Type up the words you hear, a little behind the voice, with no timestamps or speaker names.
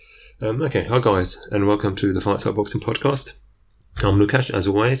Okay, hi guys, and welcome to the Fight Side Boxing Podcast. I'm Lukasz, as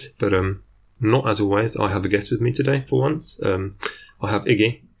always, but not as always. I have a guest with me today for once. I have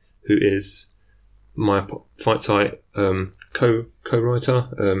Iggy, who is my Fight Site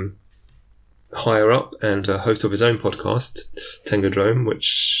co-writer, higher up, and host of his own podcast, Tengodrome,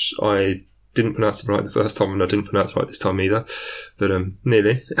 which I didn't pronounce it right the first time, and I didn't pronounce it right this time either, but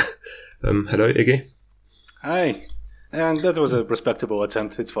nearly. Hello, Iggy. Hi. And that was a respectable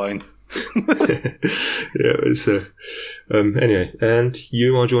attempt. It's fine. Yeah, it's anyway, and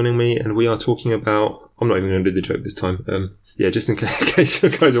you are joining me, and we are talking about. I'm not even going to do the joke this time. Just in case you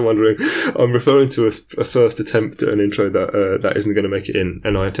guys are wondering, I'm referring to a first attempt at an intro that isn't going to make it in,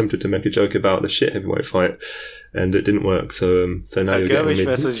 and I attempted to make a joke about the shit heavyweight fight, and it didn't work. So now you're getting me.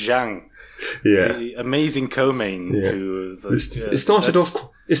 versus Zhang. Yeah, the amazing co-main to the.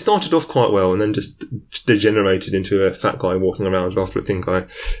 It started off quite well, and then just degenerated into a fat guy walking around after a thin guy.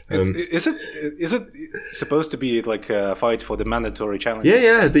 Is it supposed to be like a fight for the mandatory challenge?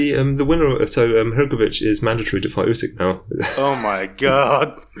 Yeah. The winner. So Hrgovic is mandatory to fight Usyk now. Oh my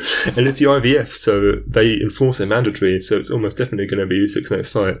god! And it's the IVF, so they enforce it mandatory. So it's almost definitely going to be Usyk's next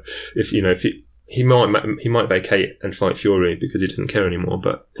fight. If he might vacate and fight Fury because he doesn't care anymore.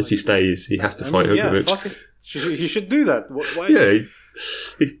 But if he stays, he has to fight Hrgovic. Yeah, fuck it. He should do that. Why? Yeah.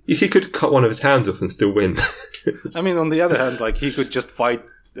 He could cut one of his hands off and still win. I mean, on the other hand, like he could just fight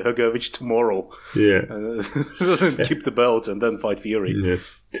Hrgovic tomorrow. Yeah. Keep the belt and then fight Fury. Yeah.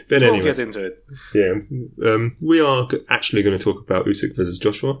 But we'll anyway, get into it. Yeah. We are actually going to talk about Usyk versus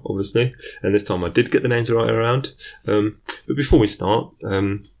Joshua, obviously. And this time I did get the names right around. But before we start,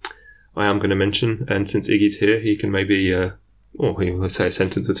 I am going to mention, and since Iggy's here, he can maybe... he will say a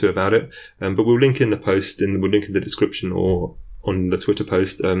sentence or two about it. But we'll link in the post, and we'll link in the description or on the Twitter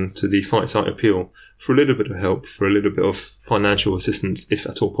post to the Fight Site appeal for a little bit of help, for a little bit of financial assistance, if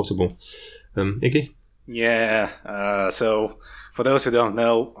at all possible. Iggy? Yeah. So for those who don't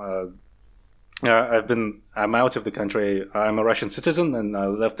know, I'm out of the country. I'm a Russian citizen, and I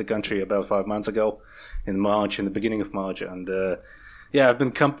left the country about 5 months ago in the beginning of March. And I've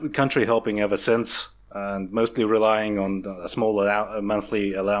been country helping ever since, and mostly relying on a small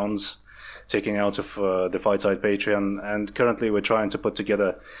monthly allowance taking out of the Fight Site Patreon, and currently we're trying to put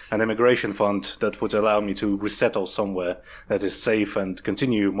together an immigration fund that would allow me to resettle somewhere that is safe and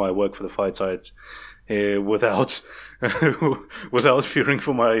continue my work for the Fight Site without fearing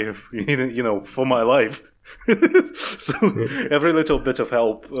for my for my life. So every little bit of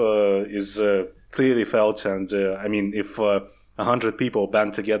help is clearly felt, and if 100 people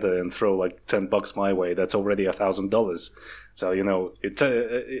band together and throw like $10 my way, that's already $1,000. So it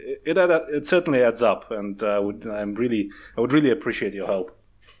certainly adds up, and I would really appreciate your help.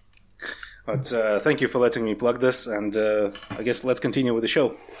 But thank you for letting me plug this, and I guess let's continue with the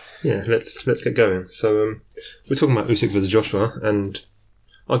show. Yeah, let's get going. So we're talking about Usyk versus Joshua, and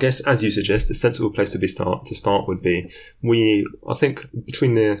I guess, as you suggest, a sensible place to start would be I think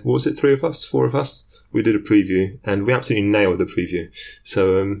between the 4 of us, we did a preview, and we absolutely nailed the preview.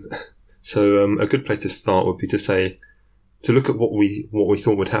 So a good place to start would be to look at what we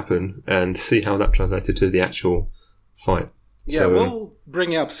thought would happen and see how that translated to the actual fight. Yeah, we'll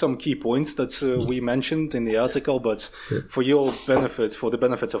bring up some key points that we mentioned in the article, but for the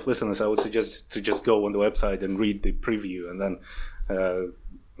benefit of listeners, I would suggest to just go on the website and read the preview and then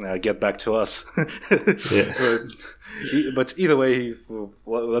get back to us. Yeah. But either way,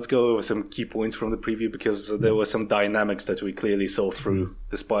 let's go over some key points from the preview, because there were some dynamics that we clearly saw through,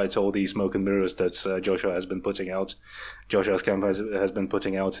 despite all the smoke and mirrors that Joshua's camp has been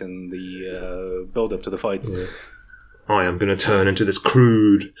putting out in the build-up to the fight. Yeah. I am going to turn into this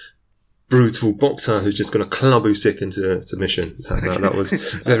crude, brutal boxer who's just going to club Usyk into submission. That was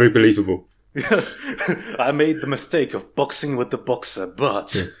very believable. I made the mistake of boxing with the boxer,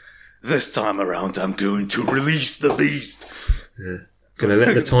 but this time around I'm going to release the beast. Yeah. Going to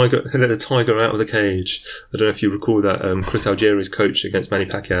let the tiger out of the cage. I don't know if you recall that Chris Algieri's coach against Manny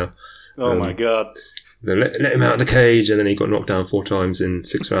Pacquiao. Oh my god. Let him out of the cage, and then he got knocked down 4 times in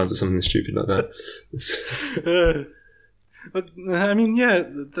 6 rounds or something stupid like that. But I mean,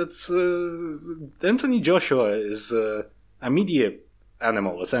 that's Anthony Joshua is a media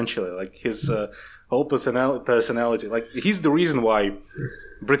animal, essentially. Like his whole personality, like he's the reason why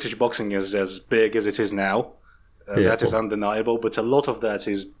British boxing is as big as it is now. That is undeniable, but a lot of that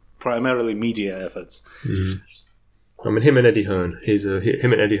is primarily media efforts. Mm-hmm. I mean, him and Eddie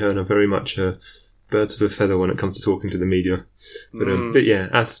Hearn are very much birds of a feather when it comes to talking to the media. But yeah,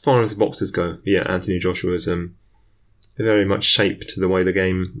 as far as the boxers go, Anthony Joshua is very much shaped the way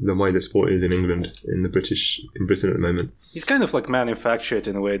the sport is in England, in Britain at the moment. He's kind of like manufactured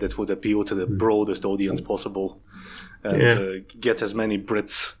in a way that would appeal to the broadest audience possible, and get as many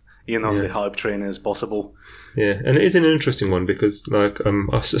Brits in on the hype train as possible. Yeah, and it is an interesting one because, like,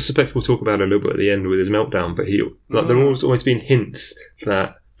 I suspect we'll talk about it a little bit at the end with his meltdown. But there have always been hints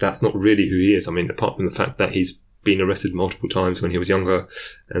that that's not really who he is. I mean, apart from the fact that he's been arrested multiple times when he was younger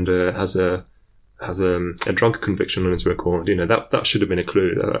and has a drug conviction on his record. That should have been a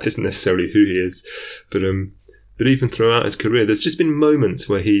clue. That isn't necessarily who he is, but even throughout his career, there's just been moments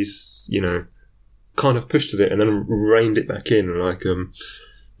where he's kind of pushed at it and then reined it back in, like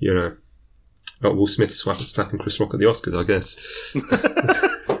like Will Smith slapping Chris Rock at the Oscars, I guess.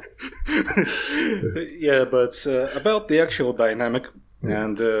 Yeah, but about the actual dynamic,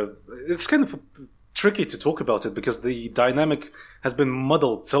 and it's kind of tricky to talk about it because the dynamic has been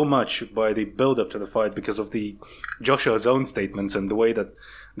muddled so much by the build-up to the fight because of the Joshua's own statements and the way that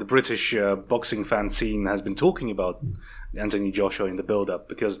the British boxing fan scene has been talking about Anthony Joshua in the build-up.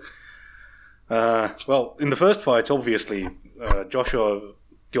 Because, in the first fight, obviously, Joshua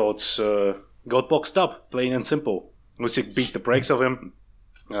got boxed up, plain and simple. Usyk beat the brakes of him,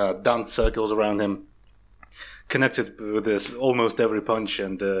 danced circles around him, connected with this almost every punch,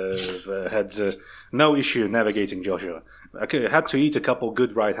 and had no issue navigating Joshua. Had to eat a couple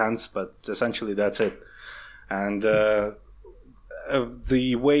good right hands, but essentially that's it. And the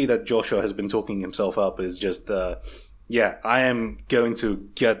way that Joshua has been talking himself up is just, I am going to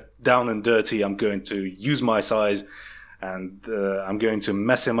get down and dirty. I'm going to use my size, and I'm going to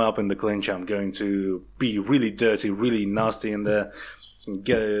mess him up in the clinch. I'm going to be really dirty, really nasty in there.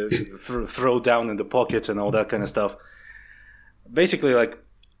 Throw down in the pocket and all that kind of stuff. Basically, like,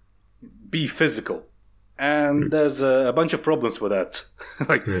 be physical. And there's a bunch of problems with that.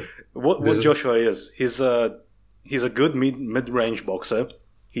 Like, what Joshua is, he's a good mid-range boxer.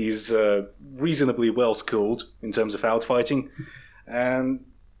 He's reasonably well schooled in terms of outfighting, and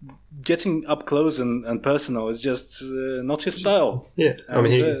getting up close and personal is just not his style. Yeah, I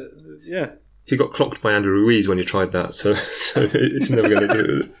mean, he got clocked by Andrew Ruiz when he tried that, so it's never going to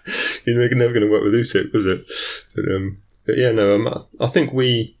do it. It's never going to work with Usyk, was it? But yeah, no, I think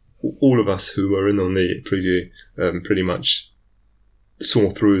all of us who were in on the preview, pretty much saw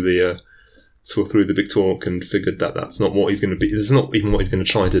through the big talk and figured that that's not what he's going to be. It's not even what he's going to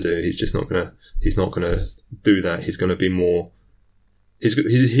try to do. He's just not going to do that. He's going to be more.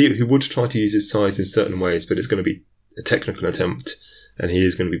 He would try to use his size in certain ways, but it's going to be a technical attempt. And he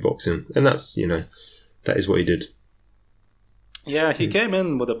is going to be boxing. And that's, that is what he did. Yeah, he came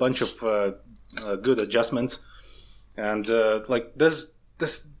in with a bunch of good adjustments. And, there's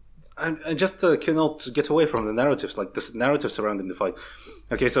I just cannot get away from the narratives, like this narrative surrounding the fight.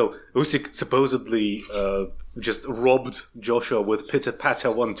 Okay, so Usyk supposedly just robbed Joshua with pitter-patter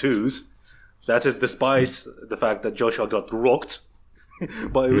 1-2s. That is despite the fact that Joshua got rocked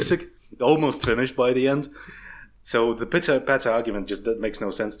by Usyk. Almost finished by the end. So the pitter-patter argument that makes no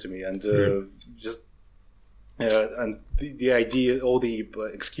sense to me, and and the idea, all the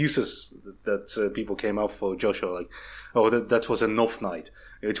excuses that people came up for Joshua, like, that was a off night,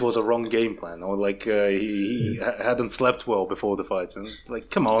 it was a wrong game plan, or like he hadn't slept well before the fight, and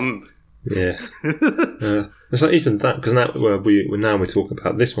like, come on. Yeah, it's like even that, because now we talk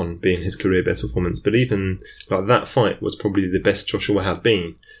about this one being his career best performance, but even like that fight was probably the best Joshua had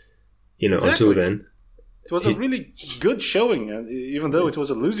been, exactly. Until then. It was a really good showing, even though it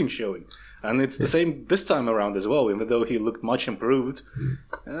was a losing showing. And it's the same this time around as well, even though he looked much improved.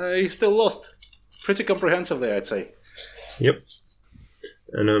 He still lost. Pretty comprehensively, I'd say. Yep.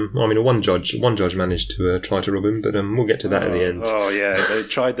 And, one judge managed to try to rob him, but we'll get to that at the end. Oh, yeah, they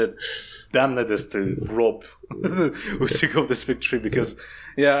tried their damnedest to rob Usyk of this victory, because,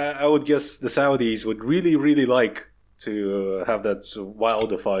 I would guess the Saudis would really, really like to have that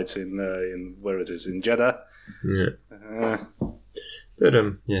wilder fight in where it is, in Jeddah. Yeah. But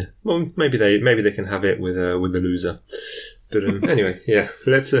well, maybe they can have it with the loser. But anyway,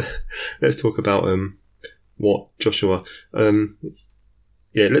 let's talk about what Joshua.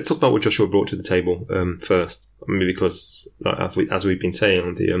 Let's talk about what Joshua brought to the table first. I mean, because as we've been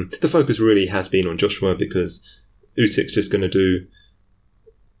saying, the focus really has been on Joshua, because Usyk's just going to do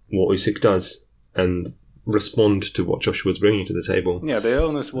what Usyk does and respond to what Joshua's bringing to the table. Yeah, the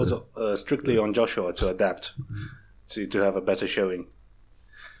onus was strictly on Joshua to adapt to have a better showing.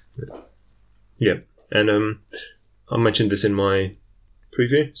 Yeah, and I mentioned this in my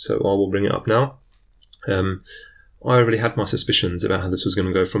preview, so I will bring it up now. I already had my suspicions about how this was going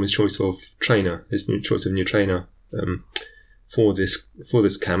to go from his choice of trainer, his choice of new trainer for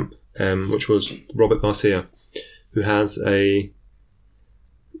this camp, which was Robert Garcia. who has a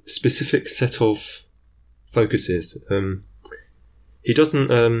specific set of focuses. He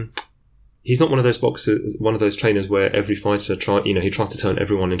doesn't. He's not one of those boxers, one of those trainers where every fighter he tries to turn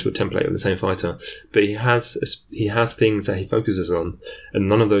everyone into a template of the same fighter. But he has things that he focuses on, and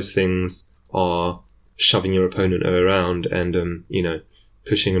none of those things are shoving your opponent around and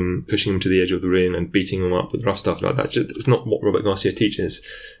pushing him to the edge of the ring and beating him up with rough stuff like that. It's not what Robert Garcia teaches.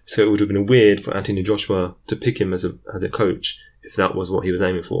 So it would have been weird for Anthony Joshua to pick him as a coach if that was what he was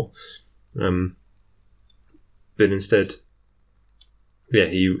aiming for. But instead,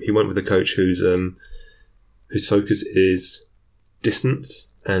 he went with a coach whose focus is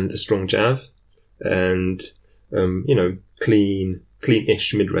distance and a strong jab and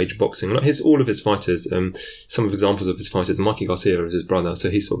clean-ish mid-range boxing. Like all of his fighters, some of examples of his fighters, Mikey Garcia is his brother, so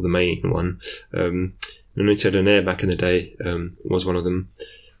he's sort of the main one. Nonito Donaire back in the day was one of them.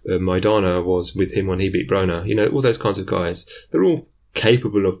 Maidana was with him when he beat Broner. All those kinds of guys. They're all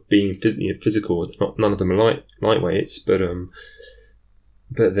capable of being physical. None of them are lightweights, but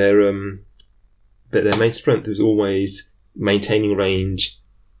their main strength was always maintaining range,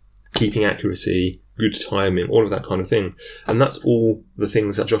 keeping accuracy, good timing, all of that kind of thing. And that's all the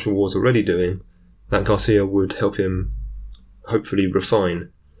things that Joshua was already doing that Garcia would help him hopefully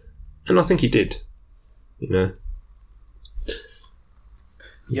refine. And I think he did,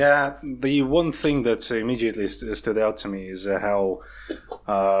 Yeah, the one thing that immediately stood out to me is how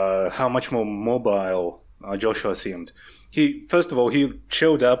much more mobile Joshua seemed. First of all, he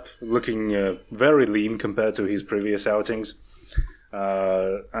showed up looking very lean compared to his previous outings.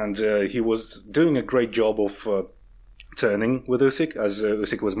 And he was doing a great job of turning with Usyk as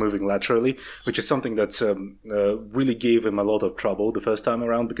Usyk was moving laterally, which is something that really gave him a lot of trouble the first time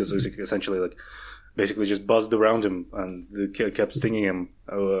around, because Usyk essentially basically just buzzed around him and kept stinging him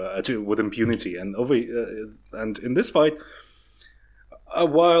with impunity. And in this fight,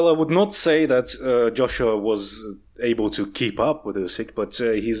 while I would not say that Joshua was able to keep up with Usyk, but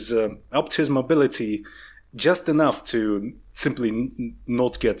he's upped his mobility just enough to simply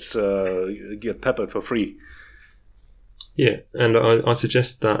not get peppered for free. Yeah, and I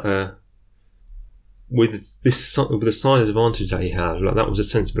suggest that with the size advantage that he had, that was a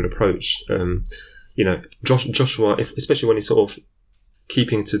sensible approach. Joshua, especially when he's sort of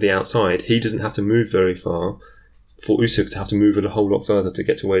keeping to the outside, he doesn't have to move very far for Usyk to have to move a whole lot further to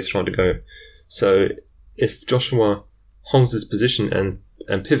get to where he's trying to go. So if Joshua holds his position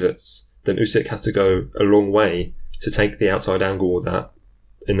and pivots, then Usyk has to go a long way to take the outside angle that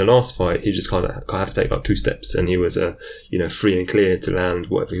in the last fight he just kind of had to take 2 steps, and he was free and clear to land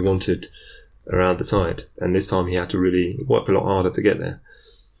whatever he wanted around the side. And this time he had to really work a lot harder to get there.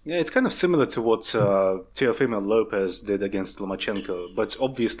 Yeah, it's kind of similar to what Teofimo Lopez did against Lomachenko, but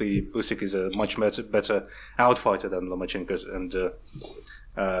obviously Usyk is a much better outfighter than Lomachenko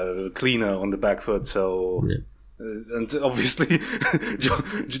and cleaner on the back foot. So, and obviously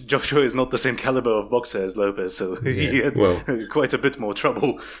Joshua is not the same caliber of boxer as Lopez, so he had quite a bit more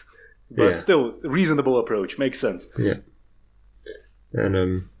trouble. But still, reasonable approach, makes sense. Yeah, and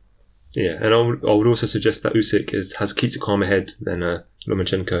and I would also suggest that Usyk keeps a calmer head than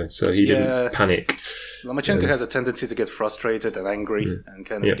Lomachenko, so he didn't panic. Lomachenko has a tendency to get frustrated and angry and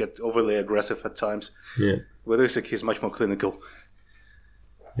kind of get overly aggressive at times. Yeah. With Usyk, he's much more clinical.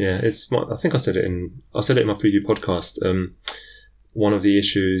 Yeah, I think I said it in my preview podcast. One of the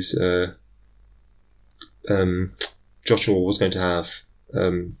issues Joshua was going to have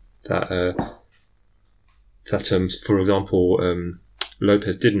that for example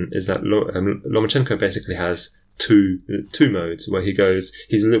Lopez didn't, is that Lomachenko basically has two modes where he's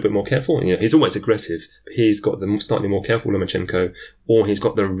a little bit more careful. He's always aggressive, but he's got the slightly more careful Lomachenko, or he's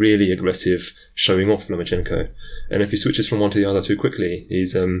got the really aggressive showing off Lomachenko. And if he switches from one to the other too quickly,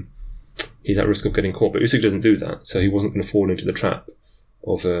 he's at risk of getting caught. But Usyk doesn't do that, so he wasn't going to fall into the trap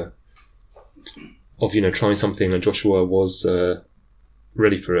of trying something, and Joshua was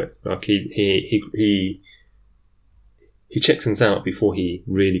ready for it. Like he checks things out before he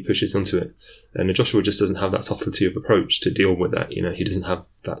really pushes onto it. And Joshua just doesn't have that subtlety of approach to deal with that. He doesn't have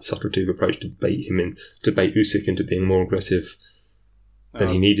that subtlety of approach to bait Usyk into being more aggressive than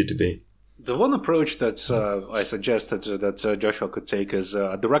he needed to be. The one approach that I suggested that Joshua could take is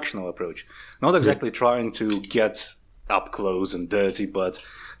a directional approach. Not exactly trying to get up close and dirty, but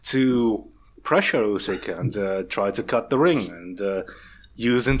to pressure Usyk and try to cut the ring and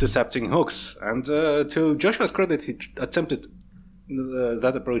use intercepting hooks. And to Joshua's credit, he attempted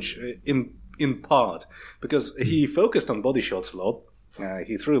that approach in part because he focused on body shots a lot.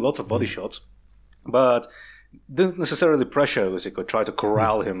 He threw lots of body shots, but didn't necessarily pressure Usyk or try to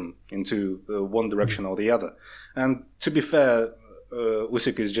corral him into one direction or the other. And to be fair,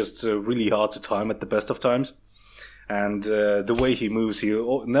 Usyk is just really hard to time at the best of times. And the way he moves, he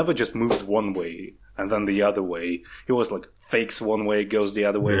never just moves one way and then the other way. He always like fakes one way, goes the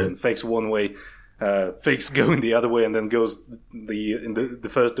other way, then fakes one way, fakes going the other way, and then goes in the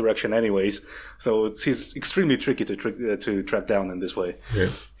first direction anyways. So he's extremely tricky to track down in this way. Yeah.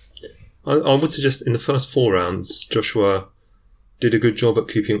 I would suggest in the first 4 rounds, Joshua did a good job at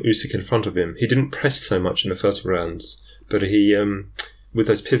keeping Usyk in front of him. He didn't press so much in the first 4 rounds, but he with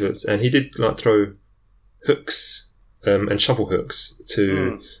those pivots, and he did like throw hooks and shovel hooks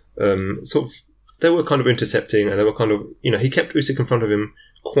to sort of. They were kind of intercepting, and they were kind of, he kept Usyk in front of him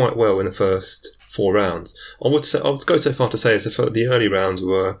quite well in the first 4 rounds. I would go so far to say as the early rounds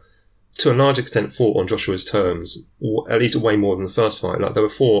were, to a large extent, fought on Joshua's terms, at least way more than the first fight. Like they were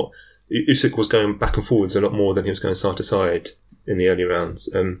fought. Usyk was going back and forwards a lot more than he was going side to side in the early rounds.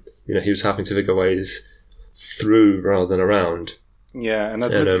 He was having to figure ways through rather than around. Yeah, and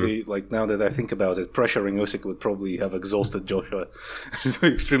admittedly, like now that I think about it, pressuring Usyk would probably have exhausted Joshua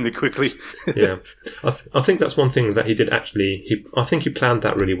extremely quickly. Yeah, I think that's one thing that he did actually. I think he planned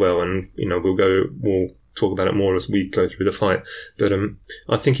that really well, and we'll talk about it more as we go through the fight. But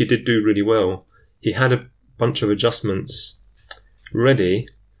I think he did do really well. He had a bunch of adjustments ready,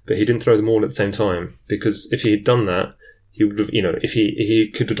 but he didn't throw them all at the same time, because if he had done that, he would have, if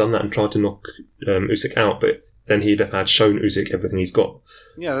he could have done that and tried to knock Usyk out, but then he'd have shown Usyk everything he's got.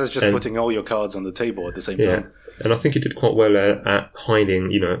 Yeah, that's just putting all your cards on the table at the same time. And I think he did quite well at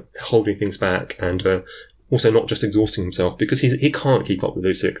hiding, holding things back, and also not just exhausting himself, because he can't keep up with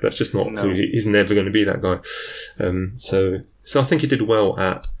Usyk. That's just not who he's never going to be, that guy. So I think he did well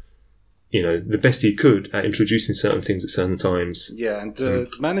at, the best he could at introducing certain things at certain times. Yeah, and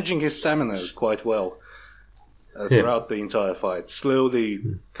managing his stamina quite well throughout the entire fight. Slowly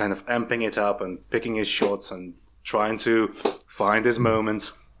kind of amping it up and picking his shots and trying to find his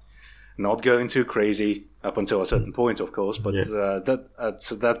moments. Not going too crazy up until a certain point, of course, but that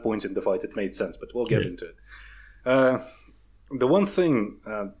at that point in the fight it made sense, but we'll get into it. The one thing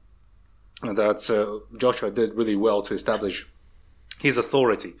that Joshua did really well to establish his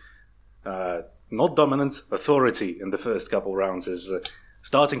authority, not dominance, authority in the first couple rounds, is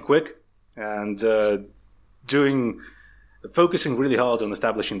starting quick and focusing really hard on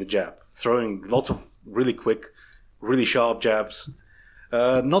establishing the jab, throwing lots of really quick, really sharp jabs.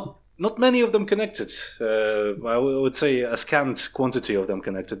 Not many of them connected. I would say a scant quantity of them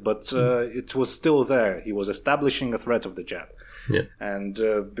connected, but it was still there. He was establishing a threat of the jab. Yeah. And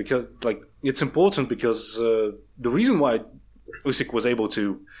because it's important, because the reason why Usyk was able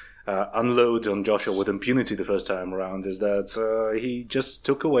to unload on Joshua with impunity the first time around is that he just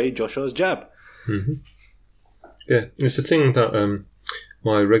took away Joshua's jab. Mm-hmm. Yeah, it's a thing that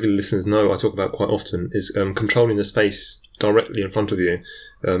my regular listeners know I talk about quite often, is controlling the space directly in front of you.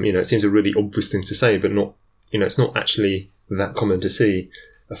 It seems a really obvious thing to say, but not, it's not actually that common to see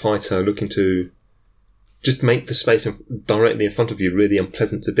a fighter looking to just make the space directly in front of you really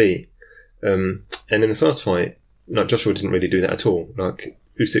unpleasant to be. And in the first fight, Joshua didn't really do that at all.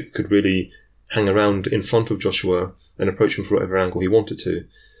 Usyk could really hang around in front of Joshua and approach him from whatever angle he wanted to.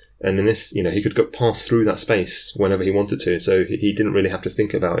 And in this, he could pass through that space whenever he wanted to, so he didn't really have to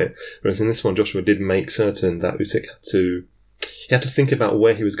think about it. Whereas in this one, Joshua did make certain that Usyk had to think about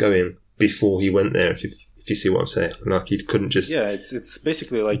where he was going before he went there, if you see what I'm saying. He couldn't just... Yeah, it's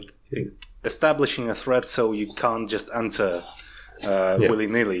basically like establishing a threat so you can't just enter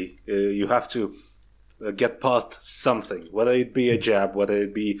willy-nilly. You have to get past something, whether it be a jab, whether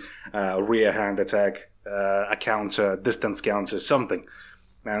it be a rear hand attack, a counter, distance counter, something.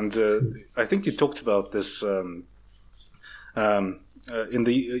 And I think you talked about this in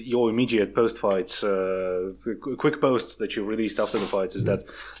your immediate post-fight, quick post that you released after the fight, is that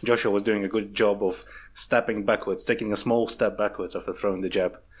Joshua was doing a good job of stepping backwards, taking a small step backwards after throwing the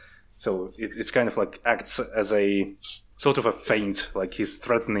jab. So it's kind of like acts as a sort of a feint, like he's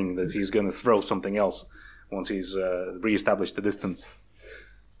threatening that he's going to throw something else once he's re-established the distance.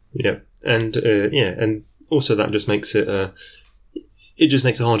 Yeah, and also that just makes it... It just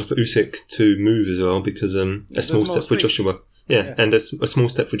makes it harder for Usyk to move as well, because a small step for Joshua, and a small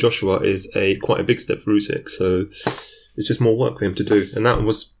step for Joshua is quite a big step for Usyk. So it's just more work for him to do, and that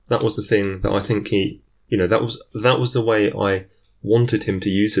was the thing that I think that was the way I wanted him to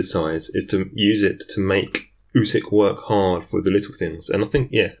use his size, is to use it to make Usyk work hard for the little things, and I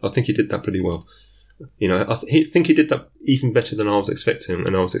think he did that pretty well. I think he did that even better than I was expecting,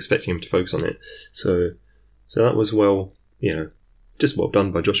 and I was expecting him to focus on it. So that was well, just well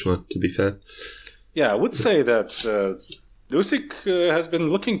done by Joshua, to be fair. Yeah, I would say that Usyk has been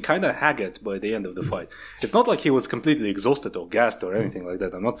looking kind of haggard by the end of the fight. It's not like he was completely exhausted or gassed or anything like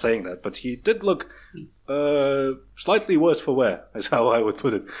that. I'm not saying that, but he did look slightly worse for wear, is how I would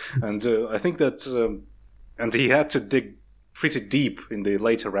put it. And I think that, and he had to dig pretty deep in the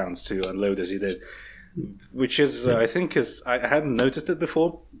later rounds to unload as he did, which is, I think, I hadn't noticed it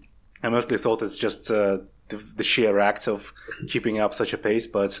before. I mostly thought it's just the sheer act of keeping up such a pace,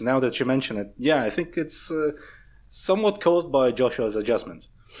 but now that you mention it, yeah, I think it's somewhat caused by Joshua's adjustments.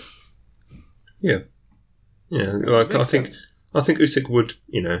 Yeah. Like, I think Usyk would,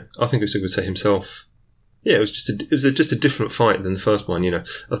 I think Usyk would say himself, yeah, it was just a different fight than the first one.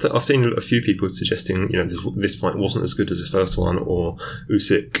 I've seen a few people suggesting, this fight wasn't as good as the first one, or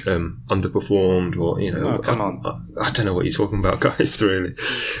Usyk underperformed, or Oh, come on! I don't know what you're talking about, guys. Really,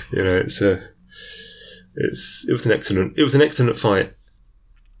 it was an excellent fight,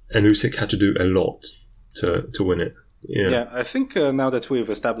 and Usyk had to do a lot to win it. Yeah, I think now that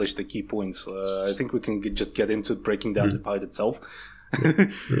we've established the key points, I think we can just get into breaking down the fight itself.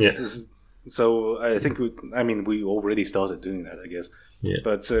 Yeah. So I think we already started doing that, I guess. Yeah.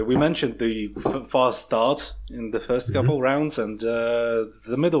 But we mentioned the fast start in the first couple rounds and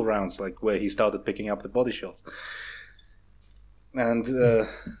the middle rounds, like where he started picking up the body shots. And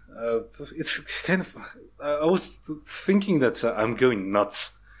it's kind of... I was thinking that I'm going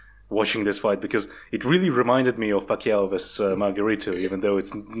nuts watching this fight because it really reminded me of Pacquiao versus Margarito, even though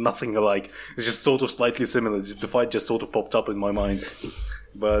it's nothing alike. It's just sort of slightly similar. The fight just sort of popped up in my mind.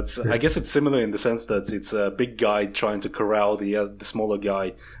 But I guess it's similar in the sense that it's a big guy trying to corral the smaller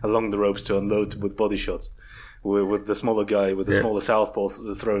guy along the ropes to unload with body shots, with the smaller guy, with the smaller southpaw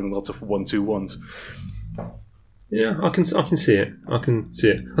throwing lots of 1-2-1s. Yeah, I can see it. I think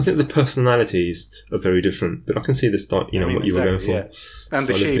the personalities are very different, but I can see the start. What you were going for, yeah. And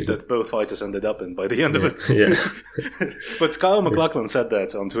the shape that both fighters ended up in by the end of it. Yeah. But Kyle McLachlan said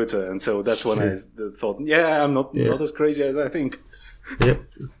that on Twitter, and so that's when I thought, I'm not as crazy as I think. Yeah.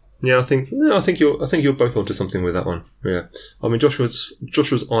 I think you're both onto something with that one. Yeah. I mean, Joshua's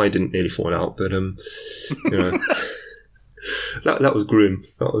eye didn't nearly fall out, but that was grim.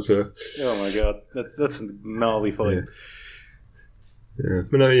 That was a... Oh my god, that's a gnarly fight. Yeah.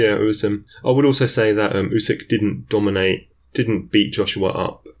 But no, yeah, it was. I would also say that Usyk didn't beat Joshua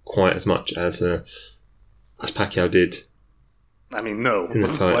up quite as much as Pacquiao did. I mean, no,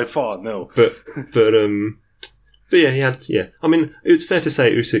 by far, no. But yeah, he had. Yeah, I mean, it's fair to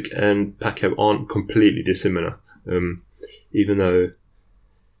say Usyk and Pacquiao aren't completely dissimilar. Even though,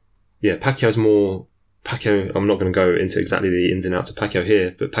 Pacquiao's more. Pacquiao, I'm not going to go into exactly the ins and outs of Pacquiao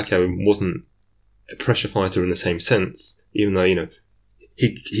here, but Pacquiao wasn't a pressure fighter in the same sense, even though,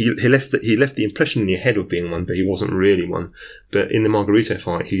 he left the impression in your head of being one, but he wasn't really one. But in the Margarito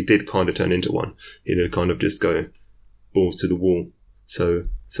fight, he did kind of turn into one. He did kind of just go balls to the wall. So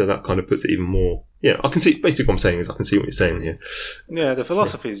that kind of puts it even more. Yeah, I can see, basically what I'm saying is I can see what you're saying here. Yeah, the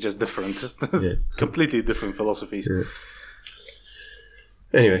philosophy is just different. Completely different philosophies. Yeah.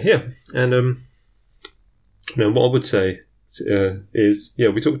 Anyway, and what I would say is,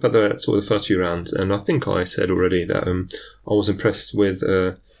 we talked about the sort of the first few rounds, and I think I said already that I was impressed with.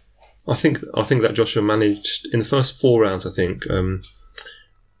 I think that Joshua managed in the first 4 rounds. I think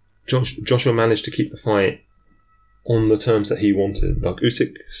Joshua managed to keep the fight on the terms that he wanted. Like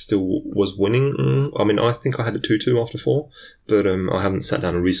Usyk still was winning. I mean, I think I had a 2-2 after 4, but I haven't sat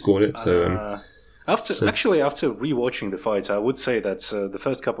down and rescored it. So. After rewatching the fight, I would say that the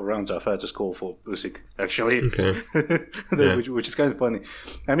first couple of rounds are fair to score for Usyk, actually. Okay. which is kind of funny.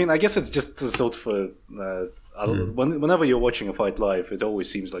 I mean, I guess it's just sort of whenever you're watching a fight live, it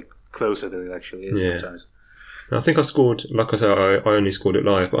always seems like closer than it actually is sometimes. I think I scored, like I said, I only scored it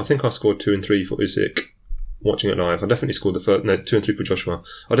live, but I think I scored 2 and 3 for Usyk watching it live. I definitely scored the first, 2 and 3 for Joshua.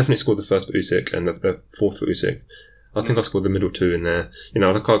 I definitely scored the first for Usyk and the fourth for Usyk. I think I scored the middle 2 in there.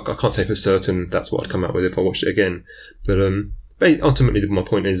 I can't say for certain that's what I'd come out with if I watched it again. But ultimately, my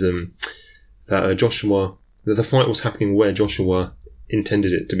point is that Joshua, the fight was happening where Joshua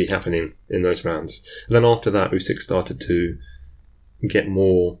intended it to be happening in those rounds. And then after that, Usyk started to get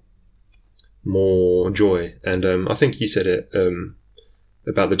more joy. And I think you said it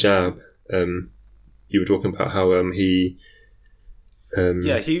about the jab. You were talking about how he...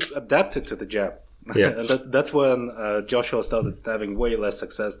 he adapted to the jab. Yeah. And that's when Joshua started having way less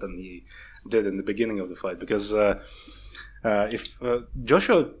success than he did in the beginning of the fight. Because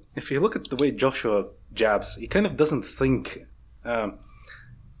if you look at the way Joshua jabs, he kind of doesn't think.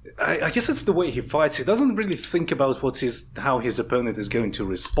 I guess it's the way he fights. He doesn't really think about how his opponent is going to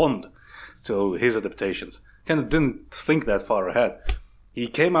respond to his adaptations. Kind of didn't think that far ahead. he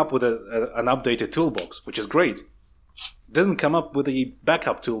came up with an updated toolbox, which is great. Didn't come up with a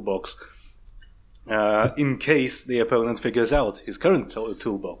backup toolbox in case the opponent figures out his current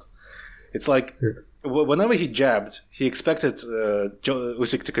toolbox. It's like whenever he jabbed, he expected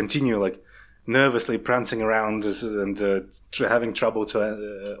Usyk to continue like nervously prancing around and having trouble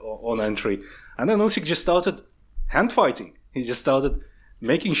on entry, and then Usyk just started hand fighting. He just started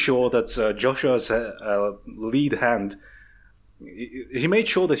making sure that Joshua's lead hand. He made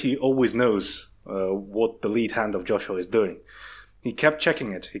sure that he always knows what the lead hand of Joshua is doing. He kept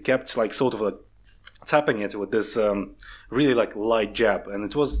checking it. He kept like sort of like tapping it with this really like light jab,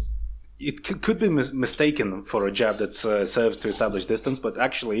 and it could be mistaken for a jab that serves to establish distance, but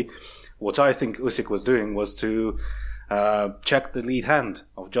actually what I think Usyk was doing was to check the lead hand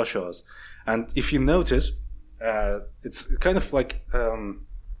of Joshua's. And if you notice, it's kind of like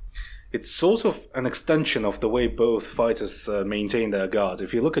it's sort of an extension of the way both fighters maintain their guard.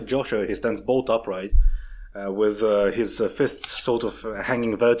 If you look at Joshua, he stands bolt upright with his fists sort of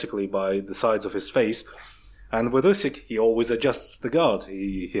hanging vertically by the sides of his face. And with Usyk, he always adjusts the guard.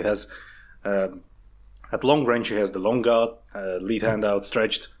 He has, at long range, he has the long guard, lead hand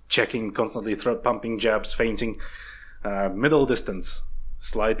outstretched, checking, constantly pumping jabs, feinting. Middle distance,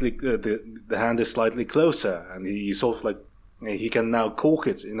 slightly, the hand is slightly closer, and he sort of like, he can now cork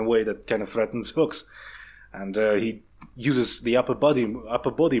it in a way that kind of threatens hooks. And he uses the upper body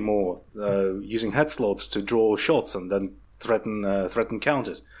more, using head slots to draw shots and then threaten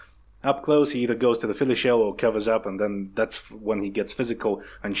counters. Up close, he either goes to the Philly shell or covers up, and then that's when he gets physical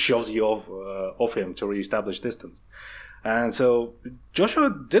and shoves you off him to reestablish distance. And so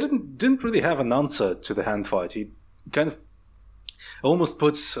Joshua didn't really have an answer to the hand fight. He kind of almost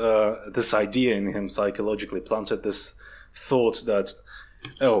puts this idea in him psychologically, planted this thought that,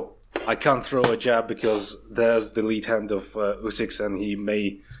 oh, I can't throw a jab because there's the lead hand of Usyk's, and he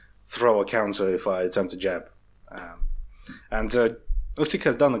may throw a counter if I attempt a jab. And Usyk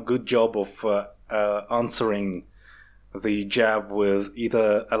has done a good job of answering the jab with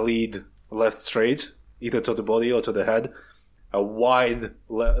either a lead left straight, either to the body or to the head, a wide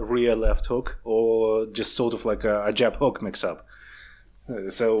rear left hook, or just sort of like a jab hook mix up.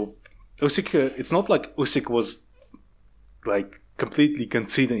 So Usyk, it's not like Usyk was like completely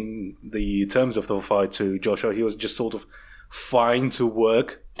conceding the terms of the fight to Joshua. He was just sort of fine to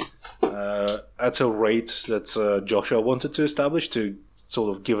work at a rate that Joshua wanted to establish, to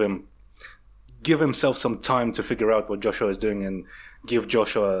sort of give himself some time to figure out what Joshua is doing and give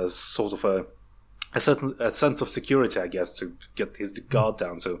Joshua sort of a sense of security, I guess, to get his guard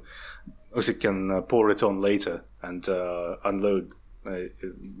down, so Usyk can pour it on later and unload,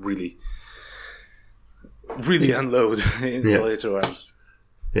 really unload in the later rounds.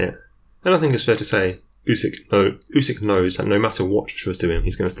 Yeah, and I think it's fair to say Usyk knows that no matter what Joshua's doing,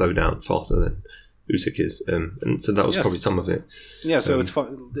 he's going to slow down faster than Usyk is, and so that was probably some of it. Yeah, so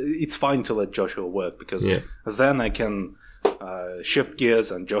it's fine to let Joshua work, because then I can shift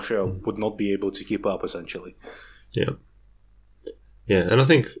gears and Joshua would not be able to keep up, essentially. Yeah, and I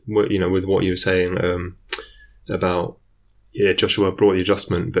think with what you were saying about Joshua brought the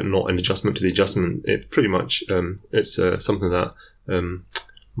adjustment, but not an adjustment to the adjustment. It pretty much it's something that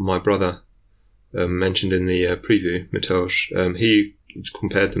my brother mentioned in the preview. Mateusz, he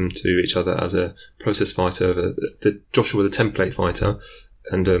compared them to each other as a process fighter, the Joshua the template fighter,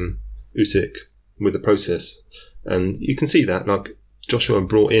 and Usyk with the process. And you can see that, like, Joshua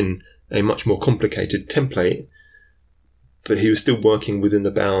brought in a much more complicated template, but he was still working within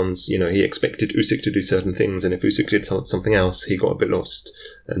the bounds. He expected Usyk to do certain things, and if Usyk did something else, he got a bit lost.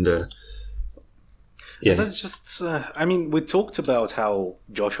 And that's just. We talked about how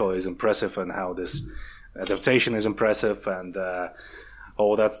Joshua is impressive and how this adaptation is impressive and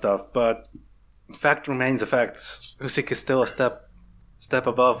all that stuff, but fact remains a fact. Usyk is still a step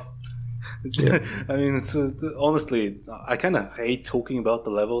above. Yeah. It's, honestly, I kind of hate talking about the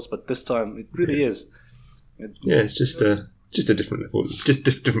levels, but this time it really is. It's just a different level, just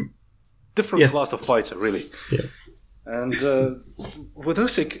different class of fighter, really. Yeah. And with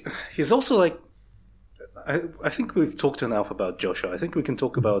Usyk, he's also like, I think we've talked enough about Joshua. I think we can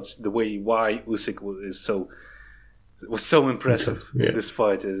talk about why Usyk was so impressive in this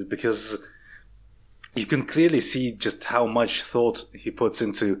fight, is because you can clearly see just how much thought he puts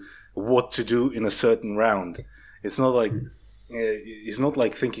into what to do in a certain round. It's not like he's not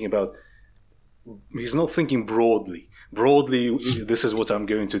thinking broadly. This is what I'm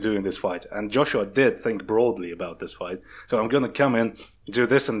going to do in this fight. And Joshua did think broadly about this fight. So I'm going to come in, do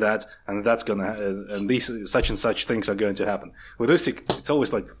this and that's going to, and these such and such things are going to happen. With Usyk, it's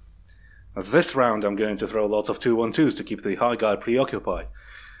always like, This round, I'm going to throw lots of 2-1-2s to keep the high guard preoccupied.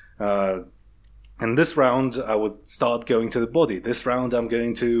 In this round, I would start going to the body. This round, I'm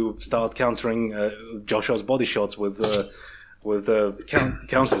going to start countering Joshua's body shots with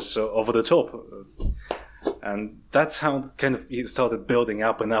counters over the top. And that's how kind of he started building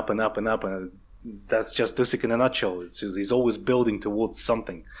up and up and up and up. And that's just Usyk in a nutshell. He's always building towards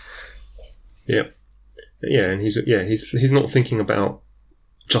something. Yeah. Yeah, and he's not thinking about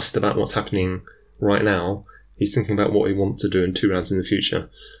just about what's happening right now. He's thinking about what he wants to do in 2 rounds in the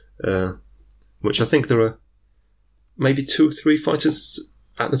future. Which I think there are maybe 2 or 3 fighters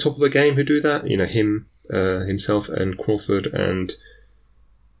at the top of the game who do that. You know, himself and Crawford, and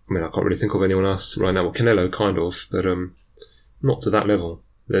I mean, I can't really think of anyone else right now. Well, Canelo kind of, but not to that level.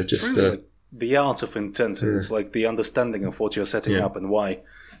 They're just it's really like the art of intent. Yeah. It's like the understanding of what you're setting up and why.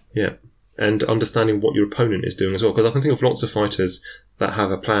 Yeah, and understanding what your opponent is doing as well. Because I can think of lots of fighters that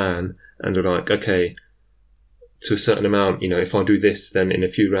have a plan and are like, okay, to a certain amount, you know, if I do this, then in a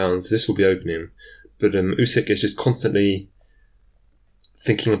few rounds, this will be opening. But Usyk is just constantly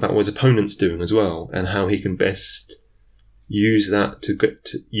thinking about what his opponent's doing as well, and how he can best use that to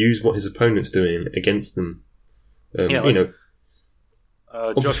use what his opponent's doing against them. You know,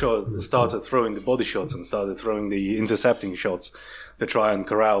 Joshua started throwing the body shots and started throwing the intercepting shots to try and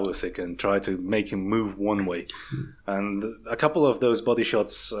corral Usyk and try to make him move one way. And a couple of those body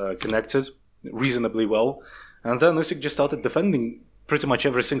shots connected reasonably well. And then Usyk just started defending pretty much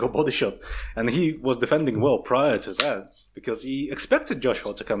every single body shot. And he was defending well prior to that because he expected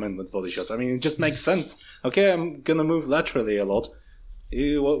Joshua to come in with body shots. I mean, it just makes sense. Okay, I'm going to move laterally a lot.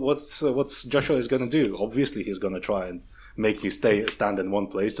 What's Joshua is going to do? Obviously, he's going to try and make me stand in one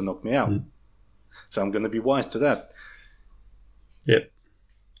place to knock me out. So I'm going to be wise to that. Yeah.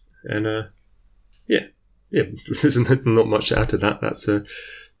 And, yeah, there's not much to add to that. That's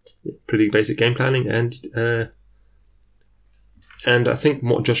pretty basic game planning, and I think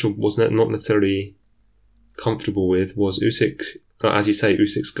what Joshua was not necessarily comfortable with was Usyk. As you say,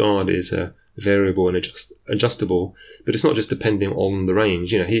 Usyk's guard is variable and adjustable, but it's not just depending on the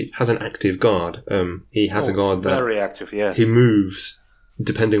range. You know, he has an active guard. He has a guard that very active. Yeah, he moves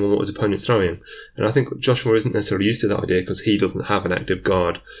depending on what his opponent's throwing, and I think Joshua isn't necessarily used to that idea because he doesn't have an active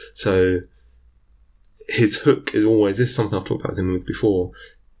guard. So his hook is always, this is something I've talked about him with before.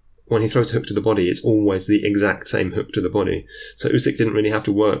 When he throws a hook to the body, it's always the exact same hook to the body. So Usyk didn't really have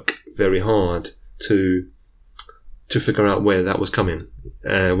to work very hard to figure out where that was coming.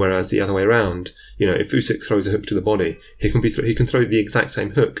 Whereas the other way around, you know, if Usyk throws a hook to the body, he can throw the exact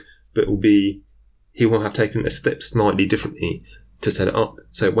same hook, but he will have taken a step slightly differently to set it up.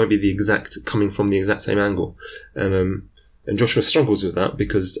 So it won't be the exact coming from the exact same angle. And Joshua struggles with that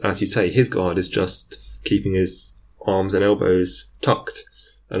because, as you say, his guard is just keeping his arms and elbows tucked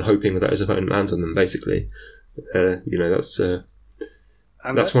and hoping that his opponent lands on them, basically. You know, that's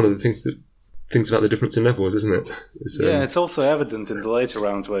one of the things about the difference in levels, isn't it? It's also evident in the later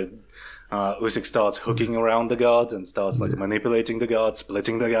rounds where Usyk starts hooking around the guard and starts manipulating the guard,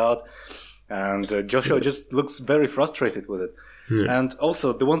 splitting the guard, and Joshua just looks very frustrated with it. Yeah. And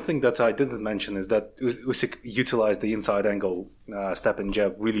also, the one thing that I didn't mention is that Usyk utilized the inside angle step and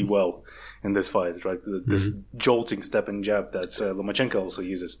jab really well in this fight, right? This jolting step and jab that Lomachenko also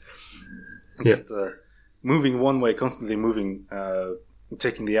uses. Just moving one way, constantly moving,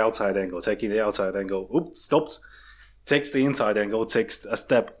 taking the outside angle, stopped, takes the inside angle, takes a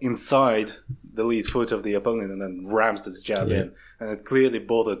step inside the lead foot of the opponent and then rams this jab in. And it clearly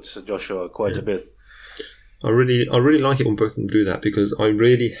bothered Joshua quite a bit. I really like it when both of them do that because I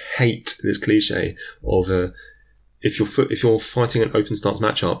really hate this cliche of if you're fighting an open stance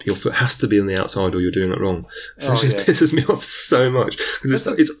matchup, your foot has to be on the outside or you're doing it wrong. So it just pisses me off so much because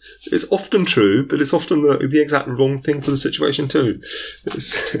it's often true, but it's often the exact wrong thing for the situation too.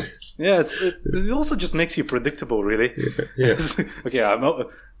 It also just makes you predictable, really. Yeah. Okay,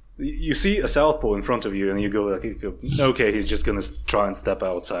 you see a southpaw in front of you, and you go like, "Okay, he's just gonna try and step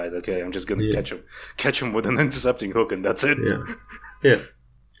outside. Okay, I'm just gonna catch him with an intercepting hook, and that's it." Yeah.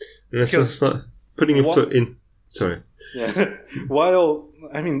 And it's just like putting your foot in. Sorry. Yeah.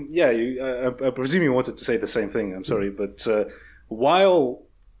 I presume you wanted to say the same thing. I'm sorry, but while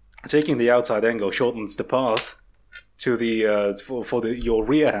taking the outside angle shortens the path to the your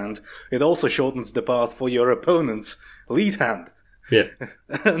rear hand, it also shortens the path for your opponent's lead hand. Yeah.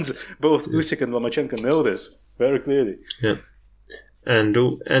 And both Usyk and Lomachenko know this very clearly. Yeah. And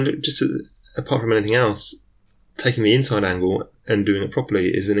just apart from anything else, taking the inside angle and doing it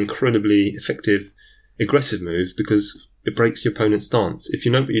properly is an incredibly effective, aggressive move because it breaks your opponent's stance. If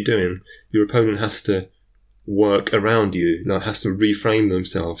you know what you're doing, your opponent has to work around you, has to reframe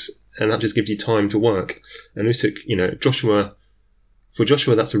themselves and that just gives you time to work. And Usyk, for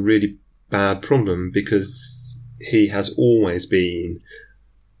Joshua, that's a really bad problem because he has always been,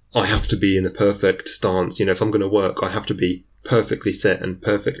 I have to be in the perfect stance. If I'm going to work, I have to be perfectly set and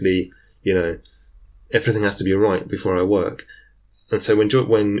perfectly, everything has to be right before I work. And so when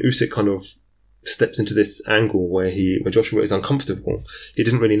Usyk kind of steps into this angle where Joshua is uncomfortable, he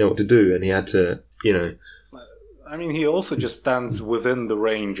didn't really know what to do, and he had to, I mean, he also just stands within the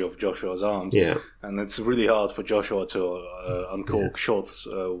range of Joshua's arms. Yeah. And it's really hard for Joshua to uncork shots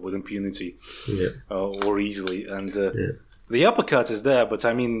with impunity or easily. And the uppercut is there, but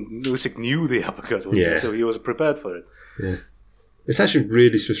I mean, Usyk knew the uppercut was there, so he was prepared for it. Yeah. It's actually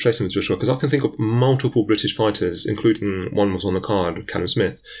really frustrating with Joshua because I can think of multiple British fighters, including one was on the card, Callum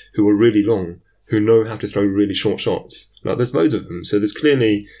Smith, who are really long, who know how to throw really short shots. Like, there's loads of them. So there's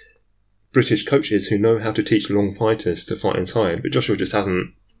clearly British coaches who know how to teach long fighters to fight inside, but Joshua just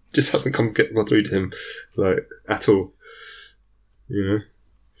hasn't come through to him at all. Yeah,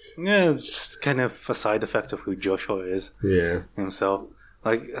 it's kind of a side effect of who Joshua is. Yeah, himself.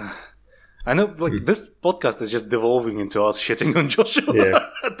 I know, this podcast is just devolving into us shitting on Joshua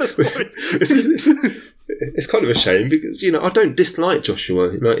at this point. It's kind of a shame because I don't dislike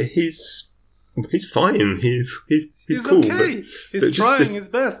Joshua. He's fine. He's cool. Okay. He's trying his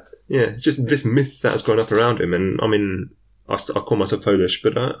best. Yeah, it's just this myth that has grown up around him. And I mean, I call myself Polish,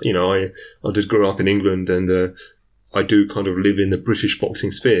 but I did grow up in England, and I do kind of live in the British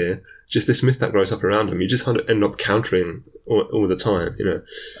boxing sphere. Just this myth that grows up around him, you just kind of end up countering all the time.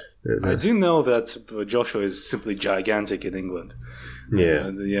 I do know that Joshua is simply gigantic in England. Yeah,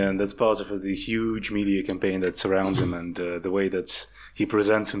 and that's part of the huge media campaign that surrounds him, and the way that he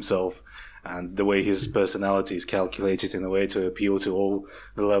presents himself. And the way his personality is calculated in a way to appeal to all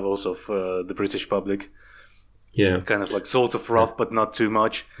the levels of the British public. Yeah. Kind of sort of rough, but not too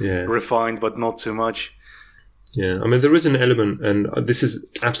much. Yeah. Refined, but not too much. Yeah. I mean, there is an element, and this is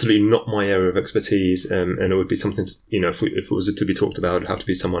absolutely not my area of expertise, and it would be something, if it was to be talked about, it would have to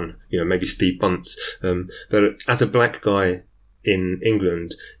be someone, maybe Steve Bunce. But as a black guy in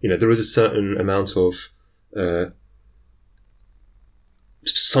England, there is a certain amount of,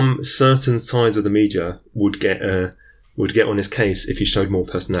 some certain sides of the media would get on his case if he showed more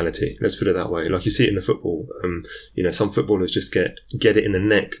personality. Let's put it that way. Like you see it in the football. Some footballers just get it in the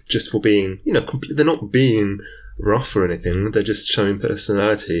neck just for being, they're not being rough or anything. They're just showing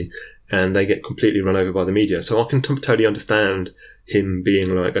personality, and they get completely run over by the media. So I can totally understand him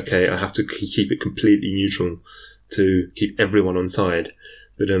being like, okay, I have to keep it completely neutral to keep everyone on side.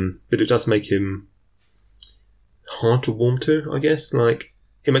 But it does make him hard to warm to, I guess.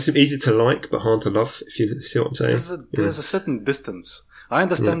 It makes him easy to like, but hard to love, if you see what I'm saying. There's a certain distance. I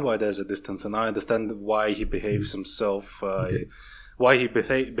understand why there's a distance, and I understand why he behaves himself, why he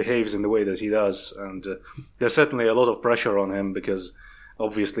behaves in the way that he does. And there's certainly a lot of pressure on him because,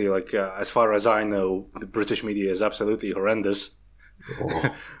 obviously, as far as I know, the British media is absolutely horrendous.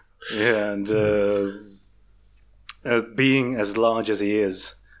 Oh. Yeah, and being as large as he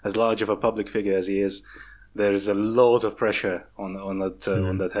is, as large of a public figure as he is, there is a lot of pressure on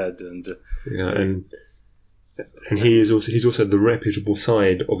that head, and he's also the reputable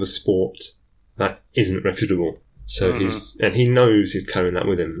side of a sport that isn't reputable. So he knows he's carrying that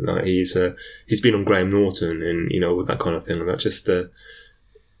with him. He's been on Graham Norton and all that kind of thing. That just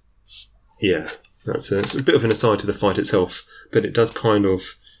it's a bit of an aside to the fight itself, but it does kind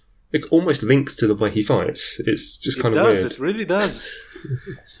of, it almost links to the way he fights. It's just kind of weird. It really does.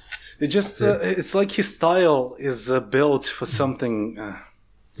 It just, it's like his style is built for something.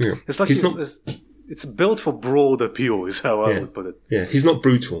 It's like it's built for broad appeal, is how I would put it. Yeah, he's not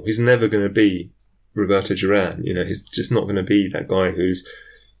brutal. He's never going to be Roberto Duran. He's just not going to be that guy who's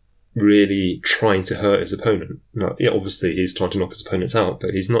really trying to hurt his opponent. Obviously he's trying to knock his opponents out, but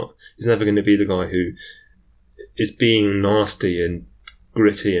he's never going to be the guy who is being nasty and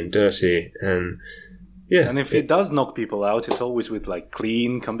gritty and dirty and. Yeah, and if he does knock people out, it's always with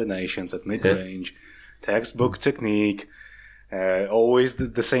clean combinations at mid-range, textbook technique, always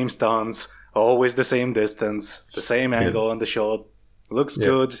the same stance, always the same distance, the same angle on the shot. Looks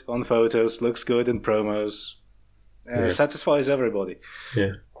good on photos, looks good in promos, satisfies everybody.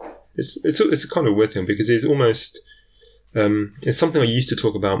 Yeah, it's a kind of weird thing because he's almost. It's something I used to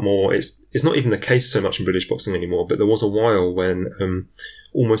talk about more. It's not even the case so much in British boxing anymore, but there was a while when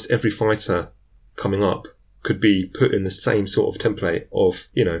almost every fighter coming up could be put in the same sort of template of,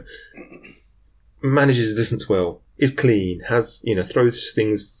 manages his distance well, is clean, has, throws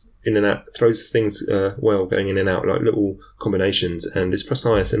things in and out, throws things well going in and out, like little combinations, and is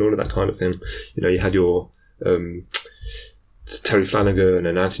precise and all of that kind of thing. You had your Terry Flanagan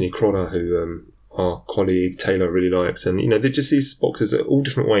and Anthony Crowder, who our colleague Taylor really likes, and they're just these boxers at all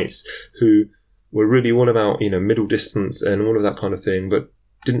different weights who were really all about middle distance and all of that kind of thing, but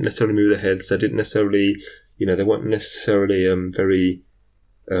didn't necessarily move their heads. They didn't necessarily, they weren't necessarily very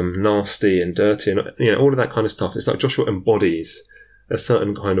nasty and dirty, and all of that kind of stuff. It's like Joshua embodies a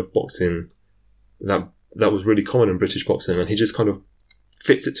certain kind of boxing that was really common in British boxing, and he just kind of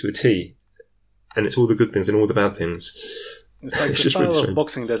fits it to a T. And it's all the good things and all the bad things. It's like the style of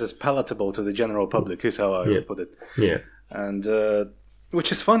boxing that is palatable to the general public, is how I would put it. Yeah. And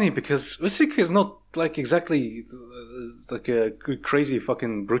which is funny because Usyk is not like exactly like a crazy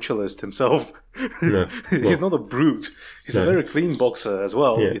fucking brutalist himself. No. He's not a brute. He's a very clean boxer as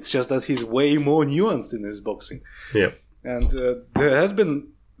well. Yeah. It's just that he's way more nuanced in his boxing. Yeah. And there has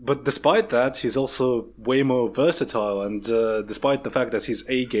been... But despite that, he's also way more versatile. And despite the fact that his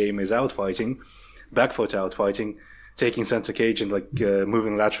A game is outfighting, back foot outfighting, taking center cage and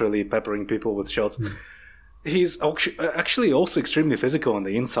moving laterally, peppering people with shots, he's actually also extremely physical on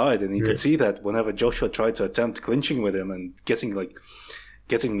the inside. And you could see that whenever Joshua tried to attempt clinching with him and getting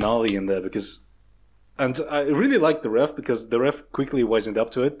gnarly in there, and I really liked the ref because the ref quickly wisened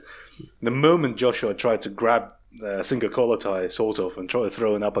up to it. The moment Joshua tried to grab single collar tie, sort of, and try to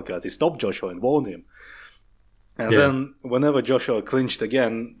throw an uppercut, he stopped Joshua and warned him. And then, whenever Joshua clinched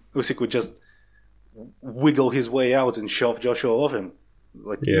again, Usyk would just wiggle his way out and shove Joshua off him,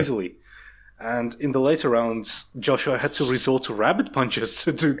 easily. And in the later rounds, Joshua had to resort to rabbit punches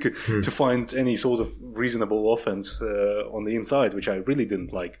to find any sort of reasonable offense on the inside, which I really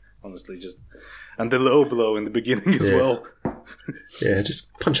didn't like, honestly. And the low blow in the beginning as well. Yeah,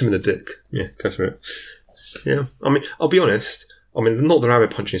 just punch him in the dick. Yeah, go for it. Yeah, I mean, I'll be honest. I mean, not the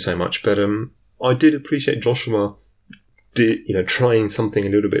rabbit punching so much, but I did appreciate Joshua trying something a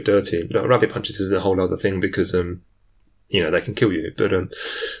little bit dirty. Rabbit punches is a whole other thing because they can kill you.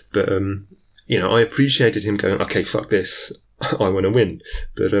 But I appreciated him going, okay, fuck this, I want to win.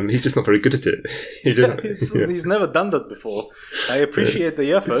 But he's just not very good at it. He's never done that before. I appreciate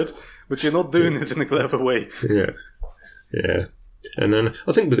the effort, but you're not doing it in a clever way. Yeah. And then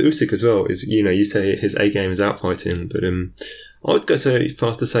I think with Usyk as well is, you say his A game is outfighting, but I would go so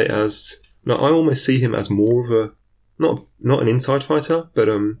far to say I almost see him as more of a, not an inside fighter, but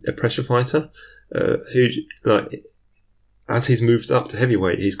a pressure fighter, who, as he's moved up to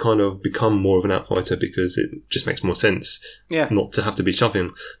heavyweight, he's kind of become more of an outfighter because it just makes more sense not to have to be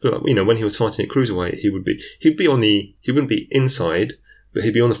shoving. But, when he was fighting at cruiserweight, he wouldn't be inside, but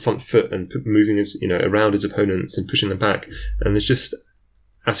he'd be on the front foot and moving his, around his opponents and pushing them back. And it's just,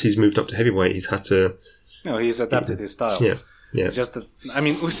 as he's moved up to heavyweight, he's had to... No, he's adapted his style. Yeah. It's just that,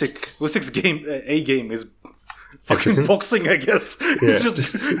 Usyk's game, A game is fucking boxing, I guess. It's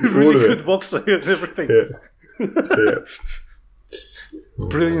just a really good boxer and everything. Yeah.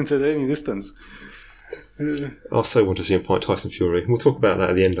 Brilliant at any distance. I also want to see him fight Tyson Fury. We'll talk about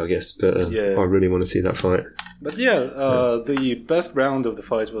that at the end, I guess, but I really want to see that fight. But the best round of the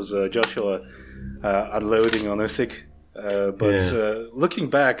fight was Joshua unloading on Usyk. Looking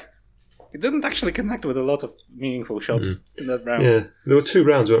back, he didn't actually connect with a lot of meaningful shots in that round. Yeah, there were 2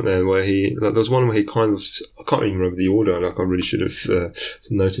 rounds, weren't there, where there was one where he kind of, I can't even remember the order, I really should have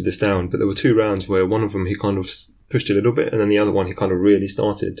noted this down, but there were 2 rounds where one of them he kind of pushed a little bit, and then the other one he kind of really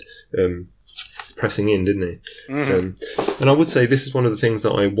started pressing in, didn't he? And I would say this is one of the things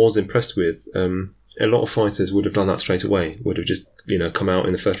that I was impressed with. A lot of fighters would have done that straight away, would have just, come out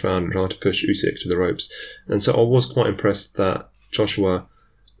in the first round and tried to push Usyk to the ropes. And so I was quite impressed that Joshua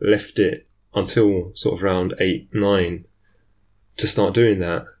left it until sort of round 8, 9 to start doing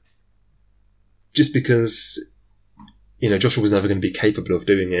that. Just because, Joshua was never going to be capable of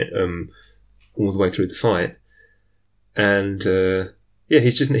doing it all the way through the fight. And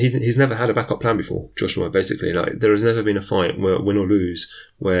he's never had a backup plan before, Joshua, basically. There has never been a fight, where win or lose,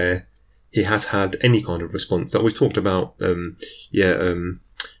 where he has had any kind of response. We've talked about,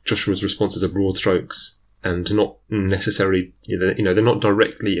 Joshua's responses are broad strokes and not necessarily, they're not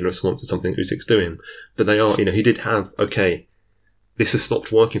directly in response to something Usyk's doing, but they are, he did have, okay, this has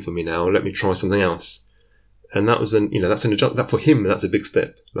stopped working for me now, let me try something else. And that was that for him, that's a big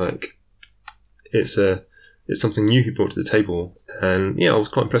step. It's something new he brought to the table. And I was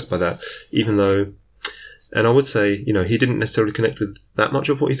quite impressed by that, even though, and I would say, he didn't necessarily connect with that much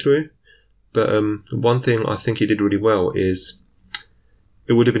of what he threw. But one thing I think he did really well is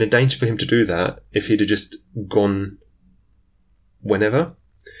it would have been a danger for him to do that if he'd have just gone whenever.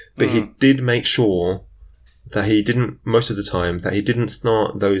 But he did make sure that he didn't, most of the time, that he didn't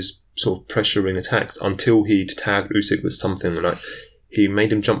start those sort of pressuring attacks until he'd tagged Usyk with something. He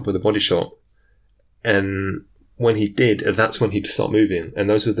made him jump with a body shot. And when he did, that's when he'd start moving. And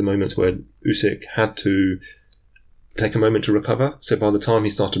those were the moments where Usyk had to take a moment to recover. So by the time he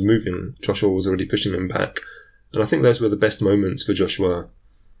started moving, Joshua was already pushing him back. And I think those were the best moments for Joshua.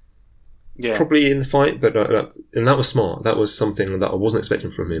 Yeah. Probably in the fight, but and that was smart. That was something that I wasn't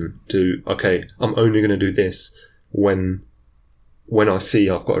expecting from him. Okay, I'm only going to do this when I see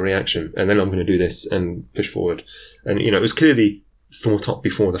I've got a reaction, and then I'm going to do this and push forward. And it was clearly thought up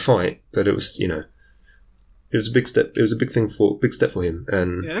before the fight, but it was it was a big step. It was a big step for him.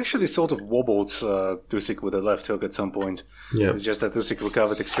 And he actually sort of wobbled Usyk with a left hook at some point. Yeah. It's just that Usyk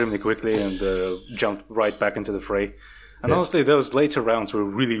recovered extremely quickly and jumped right back into the fray. And honestly, those later rounds were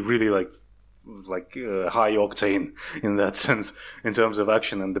really, really like high octane in that sense, in terms of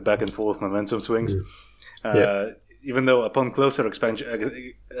action and the back and forth momentum swings. Even though upon closer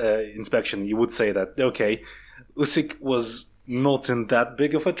inspection, you would say that, okay, Usyk was not in that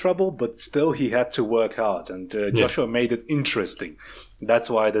big of a trouble, but still he had to work hard, and Joshua made it interesting. That's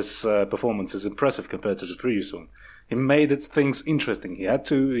why this performance is impressive compared to the previous one. He made things interesting.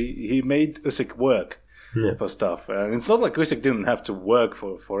 He made Usyk work for stuff. And it's not like Usyk didn't have to work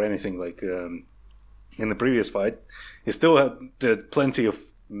for anything like in the previous fight. He still did plenty of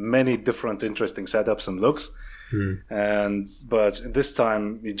many different interesting setups and looks. But this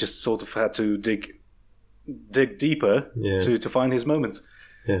time he just sort of had to dig deeper to find his moments.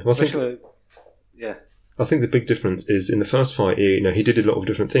 Yeah, well, I think the big difference is in the first fight, he did a lot of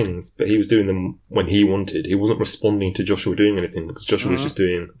different things, but he was doing them when he wanted. He wasn't responding to Joshua doing anything because Joshua was just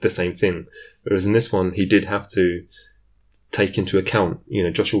doing the same thing. Whereas in this one, he did have to take into account,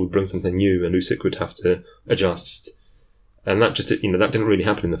 Joshua would bring something new and Usyk would have to adjust. And that just, that didn't really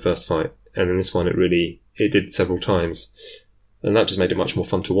happen in the first fight. And in this one, it did several times. And that just made it much more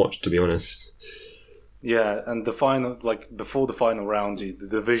fun to watch, to be honest. Yeah, and the final, before the final round,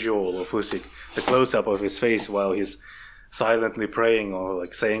 the visual of Usyk, the close-up of his face while he's silently praying or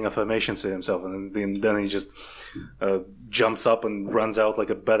saying affirmations to himself, and then he just jumps up and runs out like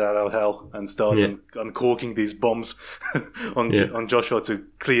a bat out of hell and starts uncorking these bombs on Joshua to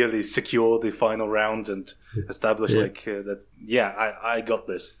clearly secure the final round and establish that. Yeah, I got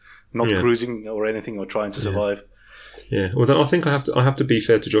this. Not cruising or anything or trying to survive. Yeah, although I think I have to be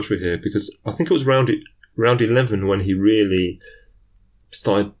fair to Joshua here, because I think it was round 11 when he really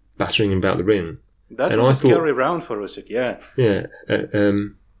started battering him about the ring. That was a scary round for Usyk, yeah. Yeah,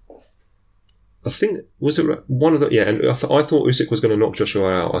 I think, was it one of the... Yeah, and I thought Usyk was going to knock Joshua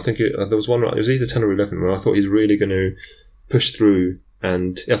out. I think there was one, it was either 10 or 11, where I thought he was really going to push through,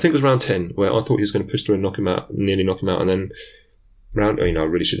 and I think it was round 10, where I thought he was going to push through and nearly knock him out, and then... I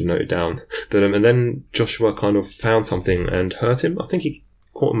really should have noted down. But and then Joshua kind of found something and hurt him. I think he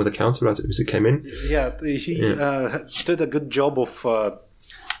caught him with a counter as Usyk came in. Yeah, he did a good job of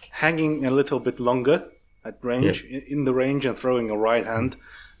hanging a little bit longer at range, in the range, and throwing a right hand,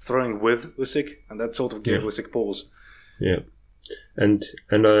 throwing with Usyk, and that sort of gave Usyk pause. Yeah. And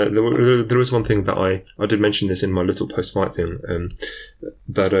there was one thing that I did mention this in my little post-fight thing,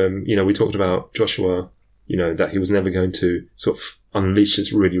 but we talked about Joshua, that he was never going to sort of unleash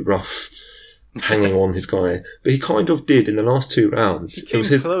this really rough hanging on his guy, but he kind of did in the last 2 rounds. He came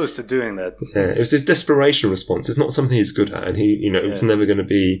close to doing that. Yeah, it was his desperation response. It's not something he's good at, and it was never going to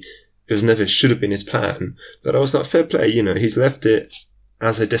be. It was never should have been his plan. But I was like, fair play. He's left it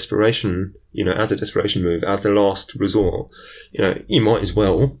as a desperation. As a desperation move, as a last resort. You might as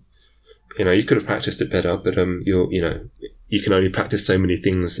well. You could have practiced it better, but you can only practice so many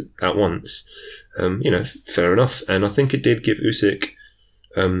things at once. Fair enough. And I think it did give Usyk,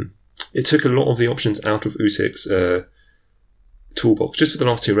 it took a lot of the options out of Usyk's toolbox just for the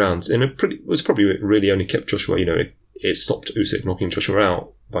last 2 rounds. And it was probably really only kept Joshua, it stopped Usyk knocking Joshua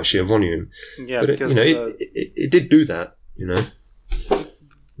out by sheer volume. Yeah, but because it did do that,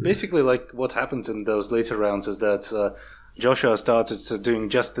 Basically, what happened in those later rounds is that Joshua started doing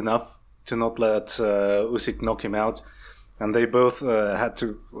just enough to not let Usyk knock him out. And they both had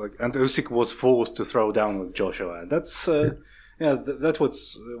to, and Usyk was forced to throw down with Joshua. That's, that's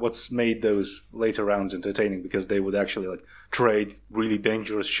what's made those later rounds entertaining, because they would actually trade really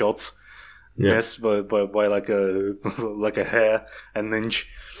dangerous shots, by like a hair, an inch,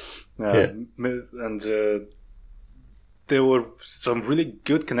 and there were some really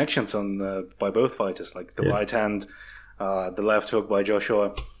good connections by both fighters, like the right hand, the left hook by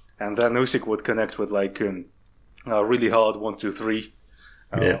Joshua, and then Usyk would connect with a really hard 1, 2, 3,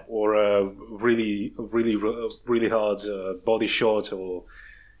 or a really hard body shot. Or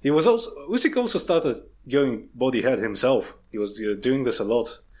Usyk also started going body head himself. He was doing this a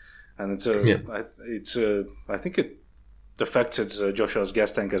lot, and I think it affected Joshua's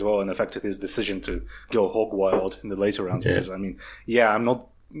gas tank as well, and affected his decision to go hog wild in the later rounds. Yeah. Because I'm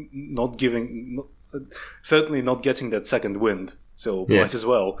certainly not getting that second wind, so might as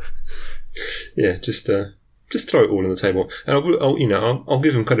well. Yeah, just throw it all on the table, and I'll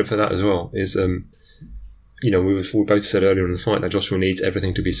give him credit for that as well. Is we both said earlier in the fight that Joshua needs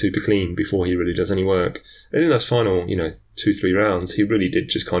everything to be super clean before he really does any work. And in those final 2-3 rounds, he really did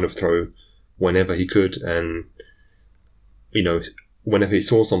just kind of throw whenever he could, and whenever he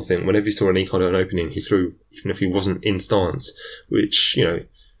saw something, whenever he saw any kind of an opening, he threw, even if he wasn't in stance, which,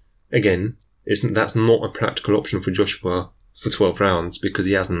 again, that's not a practical option for Joshua for 12 rounds because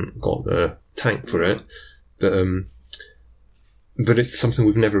he hasn't got the tank for it. But it's something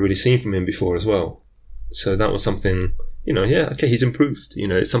we've never really seen from him before as well. So that was something, he's improved.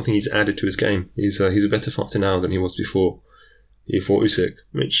 It's something he's added to his game. He's a better fighter now than he was before he fought Usyk,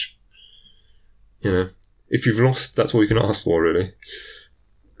 which, if you've lost, that's all you can ask for, really.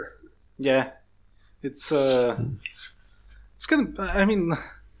 Yeah. It's gonna,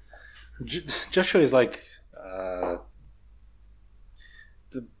 Joshua is like,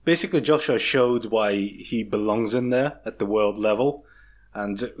 basically Joshua showed why he belongs in there at the world level,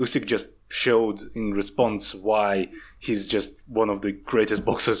 and Usyk just showed in response why he's just one of the greatest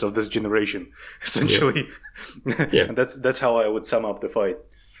boxers of this generation, essentially. Yeah. And that's how I would sum up the fight.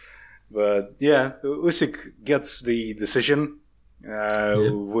 But yeah, Usyk gets the decision,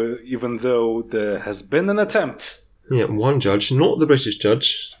 even though there has been an attempt. Yeah, one judge, not the British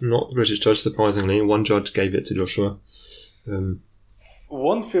judge, surprisingly. One judge gave it to Joshua.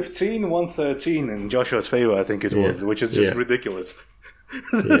 115, 113 in Joshua's favour, I think it was, which is just ridiculous.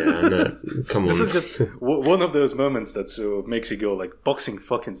 Yeah, I know. Come on. This is just one of those moments that makes you go like, boxing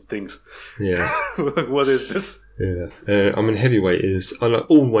fucking stinks. Yeah. What is this? Yeah. Heavyweight is,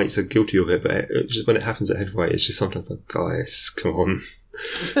 all weights are guilty of it, but just when it happens at heavyweight, it's just sometimes like, guys, come on.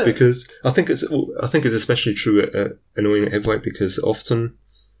 Because I think it's especially true at annoying at heavyweight, because often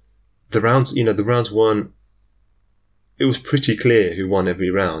the rounds weren't, it was pretty clear who won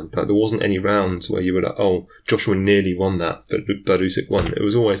every round. Like, there wasn't any rounds where you were like, oh, Joshua nearly won that, but Usyk won. It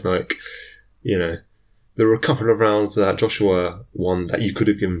was always like, there were a couple of rounds that Joshua won that you could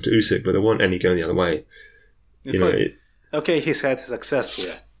have given to Usyk, but there weren't any going the other way. It's okay, he's had success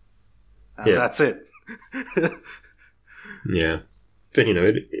here. And that's it. Yeah. But,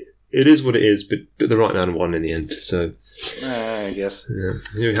 it is what it is, but the right man won in the end, so... I guess. Yeah,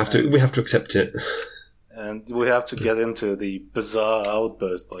 we have to accept it. And we have to get into the bizarre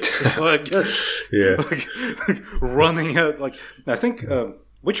outburst by I guess. Yeah. like running out. Like, I think,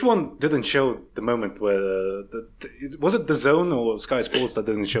 which one didn't show the moment where, was it DAZN or Sky Sports that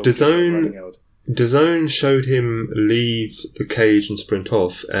didn't show him running out? DAZN showed him leave the cage and sprint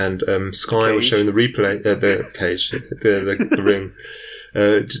off, and Sky was showing the replay, the cage, the ring.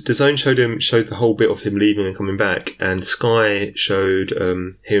 DAZN showed the whole bit of him leaving and coming back, and Sky showed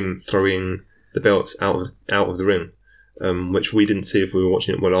him throwing the belts out of the ring, which we didn't see if we were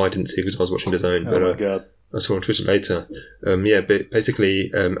watching it. Well, I didn't see because I was watching DAZN. Oh my god! I saw on Twitter later. But basically,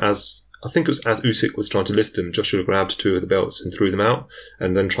 as Usyk was trying to lift him, Joshua grabbed 2 of the belts and threw them out,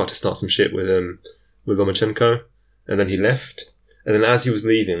 and then tried to start some shit with Lomachenko, and then he left. And then as he was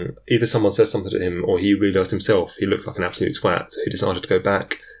leaving, either someone said something to him, or he realised himself he looked like an absolute twat, so he decided to go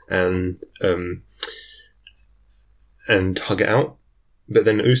back and hug it out. But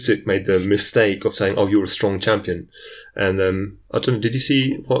then Usyk made the mistake of saying, "Oh, you're a strong champion," and I don't know. Did you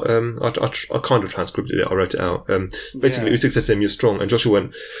see what? I kind of transcribed it. I wrote it out. Basically, Usyk said to him, "You're strong," and Joshua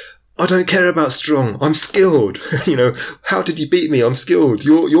went, "I don't care about strong. I'm skilled. How did you beat me? I'm skilled.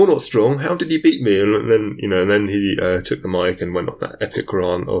 You're not strong. How did you beat me?" And then then he took the mic and went on that epic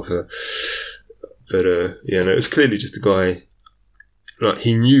rant of. It was clearly just a guy. Like,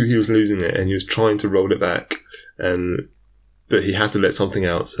 he knew he was losing it, and he was trying to roll it back, but he had to let something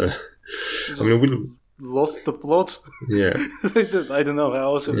out. So, we lost the plot. Yeah, I don't know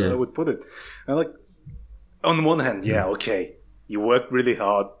how else I would put it. And on one hand, okay, you worked really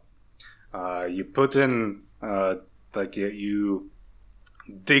hard. You put in you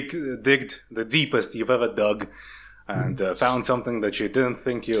digged the deepest you've ever dug, and found something that you didn't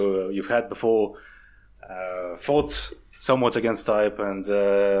think you've had before. Fought somewhat against type, and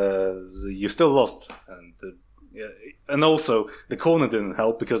you still lost. And also the corner didn't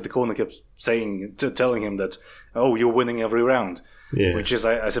help, because the corner kept telling him that, oh, you're winning every round, which is,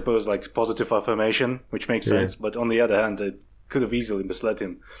 I suppose, like positive affirmation, which makes sense. But on the other hand, it could have easily misled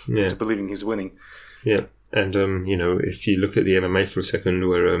him into believing he's winning. Yeah, and if you look at the MMA for a second,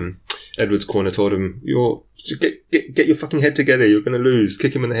 where Edwards' corner told him, get your fucking head together, you're going to lose,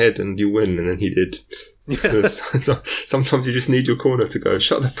 kick him in the head and you win, and then he did. Yeah. So sometimes you just need your corner to go,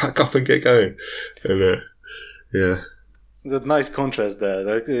 shut the fuck up and get going. And yeah. There's a nice contrast there,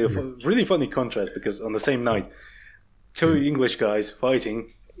 like, really funny contrast, because on the same night, two English guys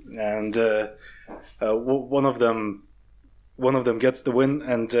fighting, and one of them gets the win,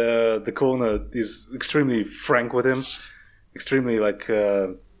 and the corner is extremely frank with him, extremely like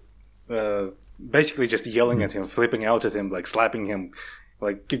basically just yelling at him, flipping out at him, like slapping him,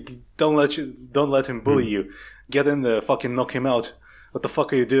 like don't let him bully you, get in there, fucking knock him out. What the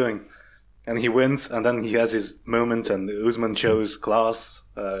fuck are you doing? And he wins, and then he has his moment, and Usman shows class,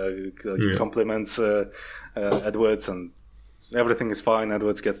 compliments Edwards, and everything is fine.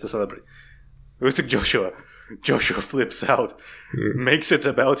 Edwards gets to celebrate. Usyk Joshua flips out, makes it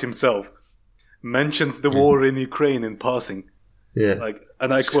about himself, mentions the war in Ukraine in passing. Yeah. Like,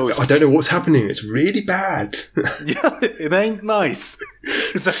 and I quote, I don't know what's happening, it's really bad. Yeah, it ain't nice.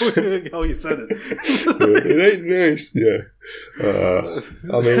 Is that how you said it? It ain't nice, yeah. I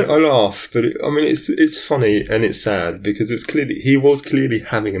mean, I laugh, but it's funny and it's sad, because he was clearly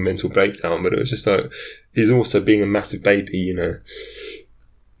having a mental breakdown, but it was just like, he's also being a massive baby, you know,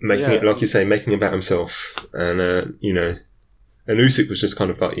 making it, like you say, making it about himself. And, you know, and Usyk was just kind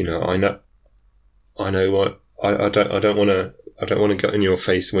of like, you know, I know what, I don't want to get in your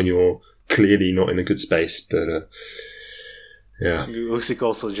face when you're clearly not in a good space, but yeah. Usyk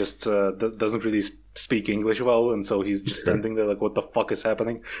also just doesn't really speak English well, and so he's just standing there like, what the fuck is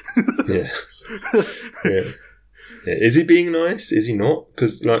happening? Yeah. Is he being nice? Is he not?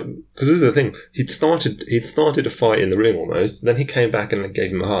 Because this is the thing. He'd started a fight in the ring almost, then he came back and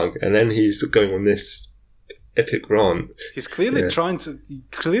gave him a hug, and then he's going on this epic rant. He's clearly he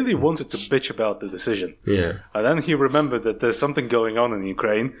clearly wanted to bitch about the decision. Yeah. And then he remembered that there's something going on in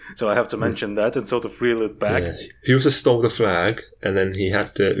Ukraine, so I have to mention that and sort of reel it back. Yeah. He also stole the flag, and then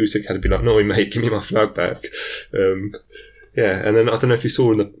Usyk had to be like, no, mate, give me my flag back. Yeah, and then I don't know if you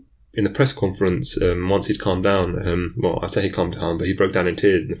saw in the press conference, once he'd calmed down, well, I say he calmed down, but he broke down in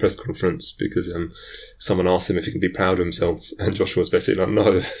tears in the press conference because someone asked him if he could be proud of himself, and Joshua was basically like,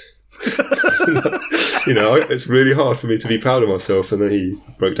 no. You know, it's really hard for me to be proud of myself, and then he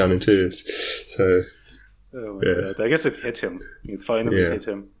broke down in tears. So, God. I guess it hit him. It finally hit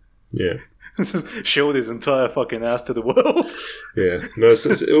him. Yeah. Showed his entire fucking ass to the world. Yeah. No,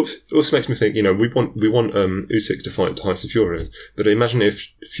 it also makes me think, you know, we want Usyk to fight Tyson Fury, but imagine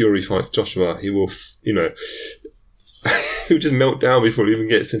if Fury fights Joshua, he will, you know, he'll just melt down before he even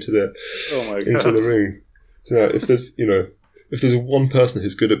gets into the ring. So if there's one person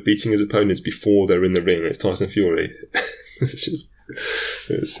who's good at beating his opponents before they're in the ring, it's Tyson Fury.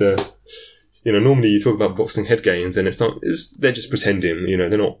 You know, normally you talk about boxing head gains, and they're just pretending, you know,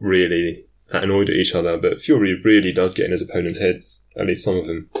 they're not really that annoyed at each other, but Fury really does get in his opponent's heads, at least some of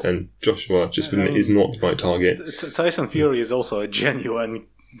them, and Joshua just is not the right target. Tyson Fury is also a genuine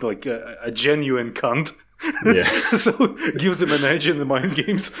cunt. Yeah. So gives him an edge in the mind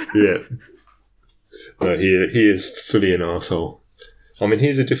games. Yeah. No, he is fully an arsehole. I mean,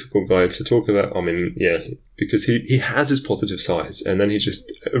 he's a difficult guy to talk about. I mean, yeah, because he has his positive sides, and then he just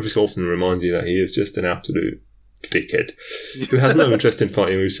every so often reminds you that he is just an absolute dickhead who has no interest in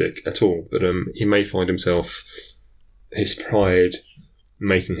fighting Usyk at all. But he may find his pride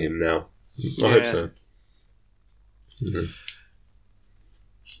making him now. I hope so. Mm-hmm.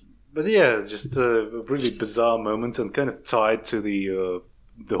 But yeah, it's just a really bizarre moment, and kind of tied to the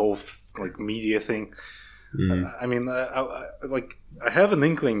whole like media thing. I mean, I have an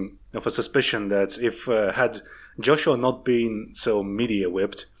inkling of a suspicion that if had Joshua not been so media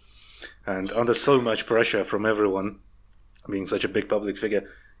whipped and under so much pressure from everyone, being such a big public figure,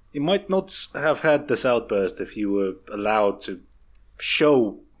 he might not have had this outburst if he were allowed to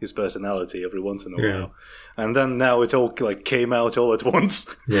show his personality every once in a while. And then now it all like came out all at once.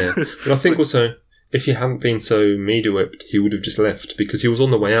 Yeah, but I think also, if he hadn't been so media whipped, he would have just left, because he was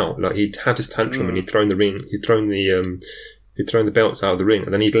on the way out. Like, he'd had his tantrum and he'd thrown the belts out of the ring,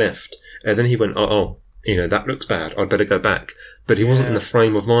 and then he'd left. And then he went, you know, that looks bad, I'd better go back. But he wasn't in the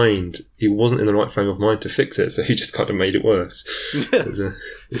frame of mind. He wasn't in the right frame of mind to fix it, so he just kind of made it worse.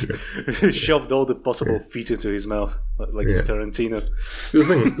 Shoved all the possible feet into his mouth, like his Tarantino. The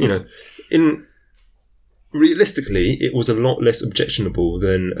thing, you know, realistically, it was a lot less objectionable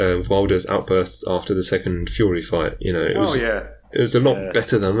than Wilder's outbursts after the second Fury fight. You know, it was a lot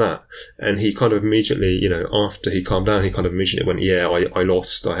better than that. And he kind of immediately, you know, after he calmed down, he kind of immediately went, I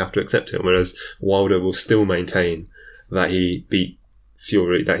lost, I have to accept it. Whereas Wilder will still maintain that he beat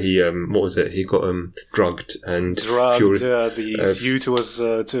Fury that he what was it? He got drugged and Fury, the suit was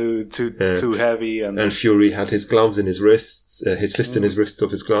too heavy, and Fury had his gloves in his wrists, his fist in his wrists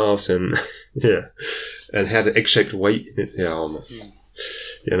of his gloves, and and had an egg-shaped weight in it.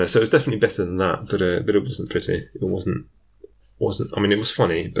 So it was definitely better than that, but it wasn't pretty. It wasn't. I mean, it was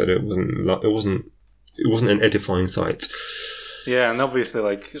funny, but it wasn't an edifying sight. Yeah, and obviously,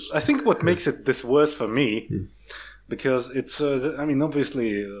 like, I think what makes it this worse for me, because it's,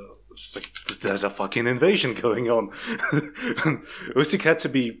 obviously, like, there's a fucking invasion going on. Usyk had to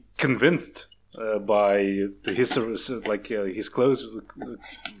be convinced by his close,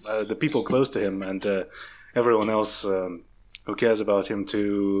 the people close to him, and everyone else who cares about him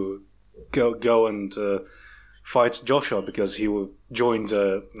to go and fight Joshua, because he joined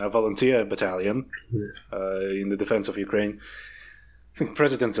a volunteer battalion in the defense of Ukraine. I think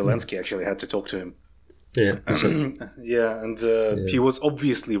President Zelensky actually had to talk to him. Yeah. He was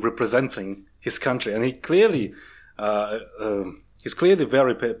obviously representing his country, and he's clearly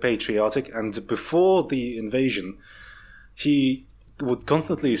very patriotic. And before the invasion, he would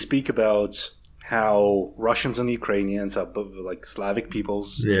constantly speak about how Russians and Ukrainians are like Slavic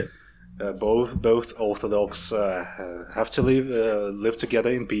peoples. Yeah. Both Orthodox have to live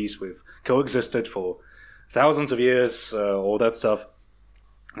together in peace. We've coexisted for thousands of years, all that stuff.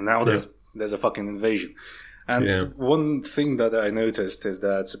 And now there's a fucking invasion. And one thing that I noticed is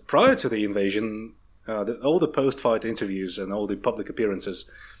that prior to the invasion, all the post-fight interviews and all the public appearances,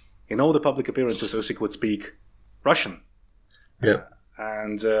 Usyk would speak Russian. Yeah.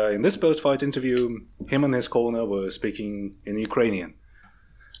 And in this post-fight interview, him and his corner were speaking in Ukrainian.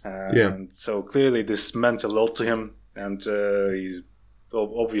 And so clearly this meant a lot to him, and he's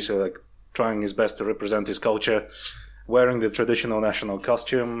obviously like trying his best to represent his culture, wearing the traditional national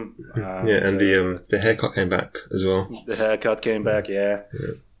costume. And the haircut came back as well. The haircut came back, yeah.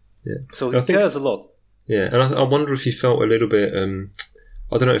 So he cares a lot. Yeah, and I wonder if he felt a little bit,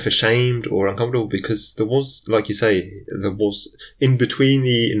 I don't know if ashamed or uncomfortable, because there was, like you say, in between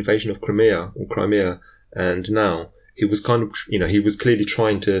the invasion of Crimea and now, he was kind of, he was clearly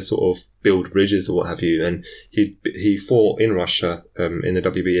trying to sort of build bridges or what have you, and he fought in Russia in the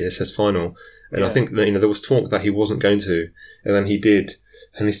WBSS final, and I think that, there was talk that he wasn't going to, and then he did,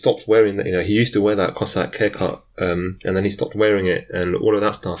 and he stopped wearing that. He used to wear that Cossack haircut, and then he stopped wearing it, and all of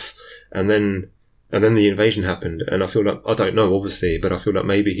that stuff, and then the invasion happened, and I feel like, I don't know, obviously, but I feel like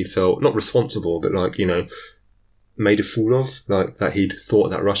maybe he felt not responsible, but like, made a fool of, like that he'd thought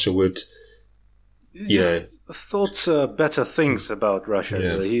that Russia would. Thought better things about Russia.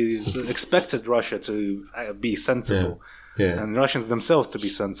 Yeah. He expected Russia to be sensible, and Russians themselves to be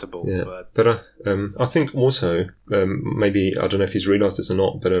sensible. Yeah. But I think also, maybe, I don't know if he's realised this or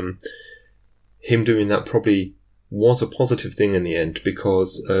not, but him doing that probably was a positive thing in the end,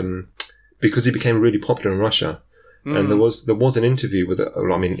 because he became really popular in Russia. And there was an interview with,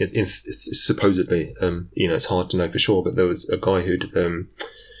 supposedly, it's hard to know for sure, but there was a guy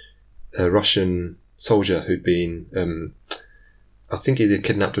a Russian soldier who'd been, I think he had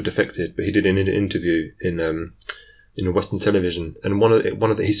kidnapped or defected, but he did an interview in Western television, and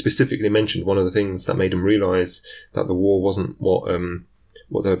he specifically mentioned one of the things that made him realise that the war wasn't what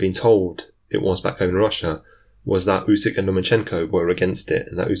they were being told it was back home in Russia, was that Usyk and Lomachenko were against it,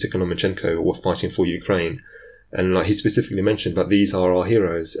 and that Usyk and Lomachenko were fighting for Ukraine, and like he specifically mentioned that these are our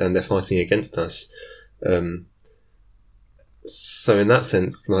heroes and they're fighting against us. So in that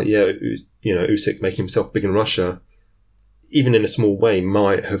sense, like, Usyk making himself big in Russia, even in a small way,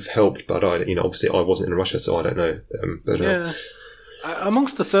 might have helped. But obviously I wasn't in Russia, so I don't know.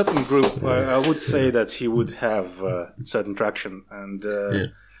 Amongst a certain group, I would say that he would have certain traction, and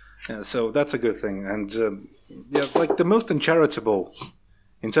so that's a good thing. And like the most uncharitable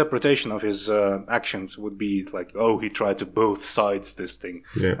interpretation of his actions would be like, oh, he tried to both sides this thing,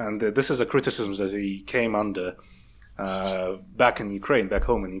 and this is a criticism that he came under. Back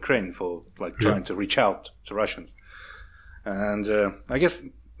home in Ukraine, for like trying to reach out to Russians. And I guess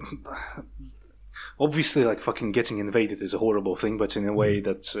obviously like fucking getting invaded is a horrible thing, but in a way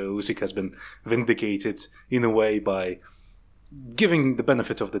that Usyk has been vindicated in a way by giving the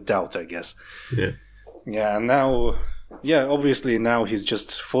benefit of the doubt, I guess. Yeah, and now obviously now he's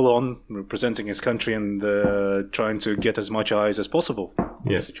just full on representing his country and trying to get as much eyes as possible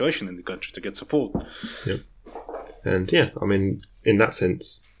in the situation in the country to get support. And I mean, in that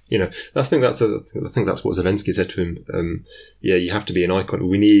sense, I think that's what Zelensky said to him. You have to be an icon.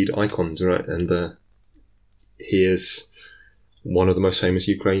 We need icons, right? And he is one of the most famous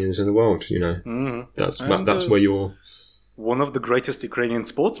Ukrainians in the world. That's where you're one of the greatest Ukrainian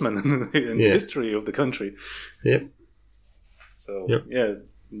sportsmen in the history of the country. Yep. So Yep. yeah,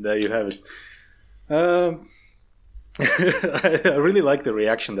 there you have it. I really like the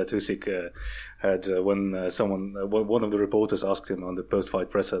reaction that Usyk had when one of the reporters asked him on the post-fight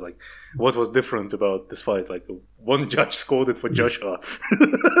presser, like, what was different about this fight? Like, one judge scored it for Joshua.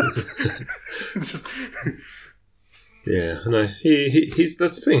 It's just... Yeah, no, he's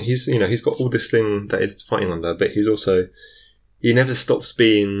that's the thing. He's got all this thing that he's fighting under, but he never stops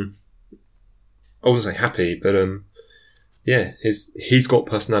being, I wouldn't say happy, but yeah, he's got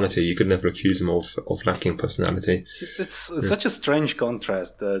personality. You could never accuse him of lacking personality. It's such a strange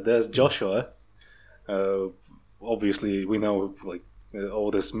contrast. There's Joshua. Obviously, we know like all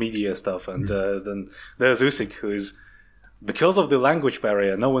this media stuff, and then there's Usyk, who is, because of the language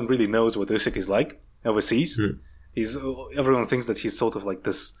barrier, no one really knows what Usyk is like overseas. Everyone thinks that he's sort of like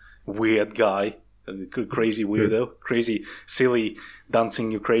this weird guy, a crazy weirdo, crazy, silly,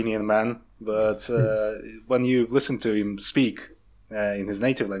 dancing Ukrainian man. But when you listen to him speak in his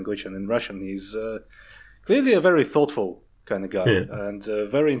native language and in Russian, he's clearly a very thoughtful kind of guy, and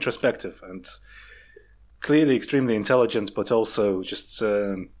very introspective, and clearly extremely intelligent, but also just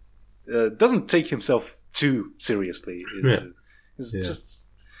doesn't take himself too seriously. He's just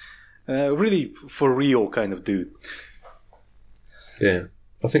really for real kind of dude. Yeah.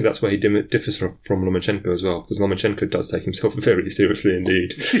 I think that's where he differs from Lomachenko as well, because Lomachenko does take himself very seriously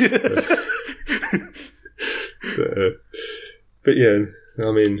indeed. But yeah,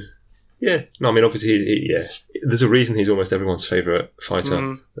 I mean, obviously, there's a reason he's almost everyone's favourite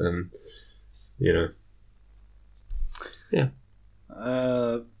fighter. Yeah.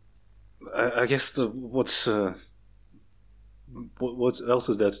 I guess what else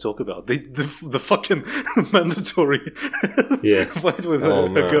is there to talk about? The fucking mandatory fight with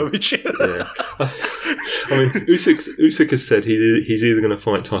Agovic. I mean, Usyk has said he's either going to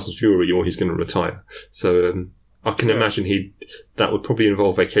fight Tyson Fury or he's going to retire. So I can imagine that would probably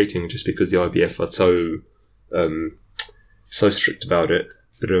involve vacating, just because the IBF are so strict about it.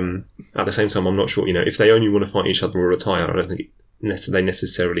 But at the same time, I'm not sure. If they only want to fight each other or retire, I don't think they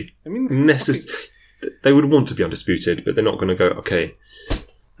necessarily. They would want to be undisputed, but they're not going to go, okay.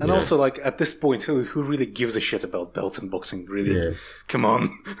 And also, like, at this point, who really gives a shit about belts and boxing, really? Yeah. Come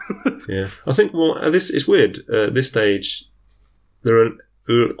on. Yeah. I think, it's weird. At this stage, there are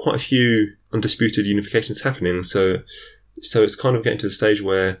quite a few undisputed unifications happening, so it's kind of getting to the stage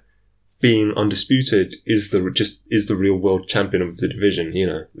where being undisputed is the real world champion of the division,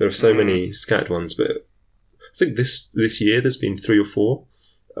 There are so many scattered ones, but I think this year there's been 3 or 4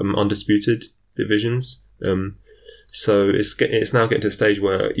 undisputed divisions, so it's now getting to a stage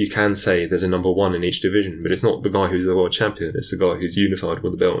where you can say there's a number 1 in each division, but it's not the guy who's the world champion, it's the guy who's unified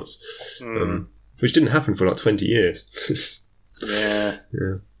with the belts, which didn't happen for like 20 years. Yeah.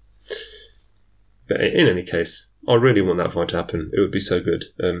 But in any case, I really want that fight to happen. It would be so good.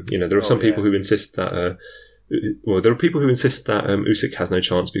 There are some people who insist that there are people who insist that Usyk has no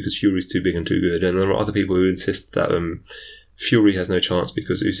chance because Fury's too big and too good, and there are other people who insist that Fury has no chance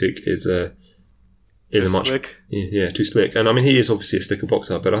because Usyk is too slick. Too slick. And I mean, he is obviously a slicker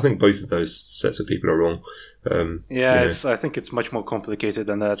boxer, but I think both of those sets of people are wrong. I think it's much more complicated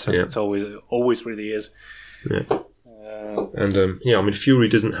than that. And it's always really is. Yeah. I mean, Fury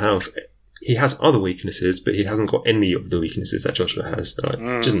doesn't have. He has other weaknesses, but he hasn't got any of the weaknesses that Joshua has.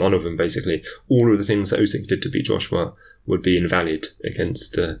 Just none of them, basically. All of the things that Usyk did to beat Joshua would be invalid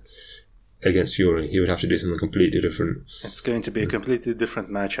against Fury. He would have to do something completely different. It's going to be a completely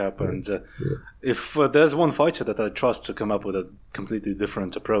different matchup, and if there's one fighter that I trust to come up with a completely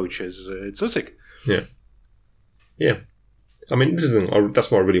different approach, it's Usyk. Yeah. I mean,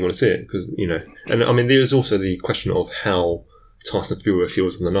 that's why I really want to see it, because and I mean, there's also the question of how Tyson Fury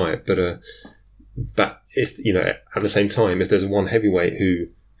feels on the night, but if at the same time, if there's one heavyweight who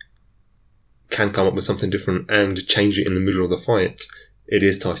can come up with something different and change it in the middle of the fight, it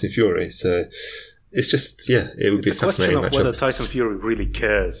is Tyson Fury. So it's just it would be a fascinating matchup. It's a question of whether Tyson Fury really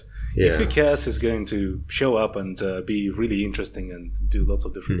cares. If he cares, he's going to show up and be really interesting and do lots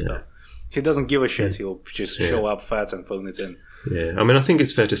of different stuff. If he doesn't give a shit, he'll just show up fat and phone it in. Yeah, I mean, I think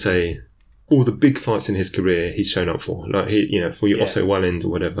it's fair to say all the big fights in his career he's shown up for. Like for your Otto Wallind or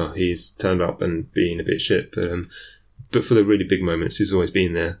whatever, he's turned up and been a bit shit. But for the really big moments, he's always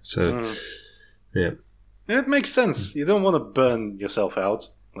been there. So it makes sense. You don't want to burn yourself out,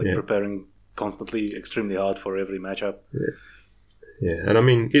 preparing constantly extremely hard for every matchup. Yeah, and I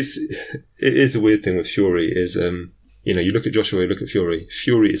mean, it is a weird thing with Fury. Is you look at Joshua, you look at Fury.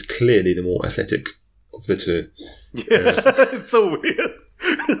 Fury is clearly the more athletic of the two. It's so weird.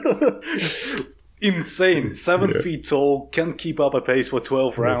 Insane. 7 feet tall, can keep up a pace for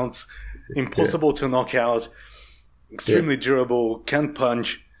 12 rounds, impossible to knock out. extremely durable, can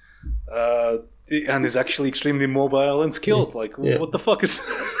punch, and is actually extremely mobile and skilled. Like, what the fuck is...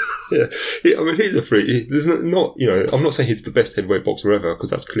 I mean, he's a freak. There's not, I'm not saying he's the best heavyweight boxer ever, because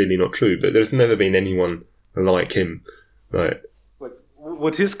that's clearly not true, but there's never been anyone like him. Like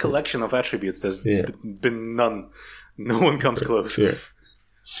with his collection of attributes, there's been none. No one comes close.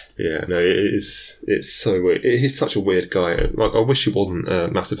 Yeah, no, it's so weird. He's such a weird guy. Like, I wish he wasn't a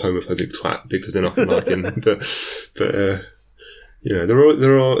massive homophobic twat, because then I can like him. But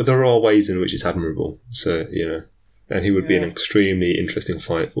there are ways in which it's admirable. So and he would be an extremely interesting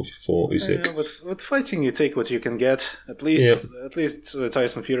fight for Usyk. With fighting, you take what you can get. At least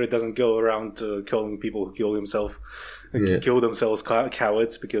Tyson Fury doesn't go around calling people who kill themselves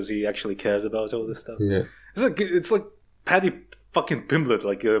cowards, because he actually cares about all this stuff. Yeah. It's like Paddy fucking Pimblett,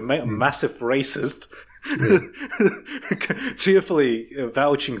 like a massive racist, tearfully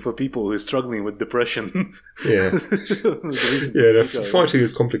vouching for people who are struggling with depression. Yeah, fighting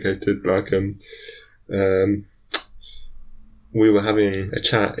is complicated. Like, we were having a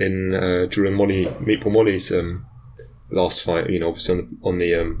chat during Meatball Molly's last fight. Obviously on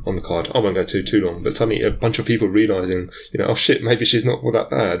the card. I won't go too long. But suddenly a bunch of people realizing, oh shit, maybe she's not all that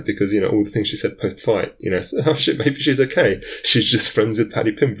bad, because all the things she said post fight. Oh shit, maybe she's okay. She's just friends with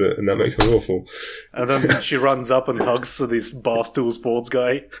Paddy Pimblett, and that makes her awful. And then she runs up and hugs this Barstool Sports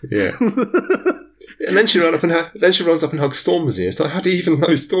guy. Yeah. And then she runs up and hugs Stormzy. It's like, how do you even know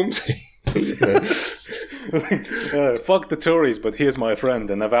Stormzy? Fuck the Tories, but here's my friend,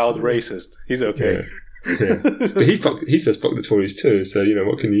 an avowed racist. He's okay. Yeah. But he says fuck the Tories too. So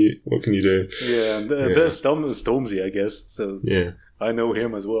what can you do? Yeah, and there's Stormzy, I guess. So yeah, I know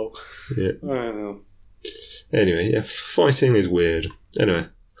him as well. Yeah, I don't know. Anyway, fighting is weird. Anyway,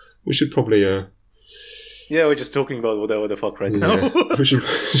 we should probably. We're just talking about whatever the fuck right now. we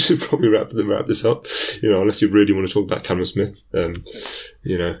should probably wrap this up. Unless you really want to talk about Cameron Smith.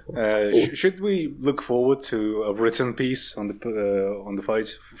 Should we look forward to a written piece on the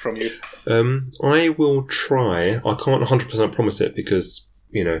fight from you? I will try. I can't 100% promise it, because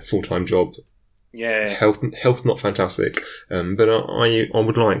full-time job. Yeah. Health not fantastic. But I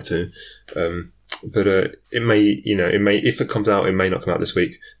would like to. But it may, if it comes out, it may not come out this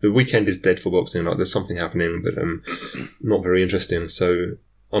week. The weekend is dead for boxing. Like, there's something happening, but not very interesting. So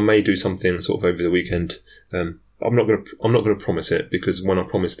I may do something sort of over the weekend. I'm not gonna promise it, because when I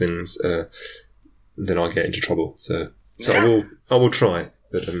promise things, then I get into trouble. So I will try,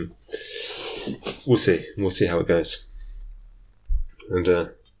 but we'll see. We'll see how it goes. And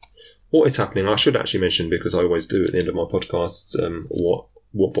what is happening? I should actually mention, because I always do at the end of my podcasts,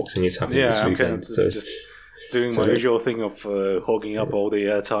 what boxing is happening this weekend. I'm kind of just doing my usual thing of hogging up all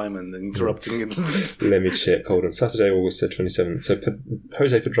the time and interrupting. Let me check. Hold on. Saturday, August 27th. So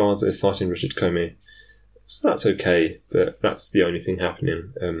Jose Pedraza is fighting Richard Comey. So that's okay, but that's the only thing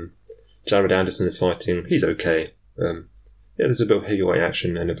happening. Jared Anderson is fighting. He's okay. There's a bit of heavyweight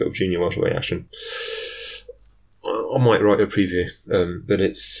action and a bit of junior welterweight action. I might write a preview, but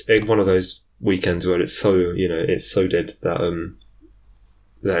it's one of those weekends where it's so dead that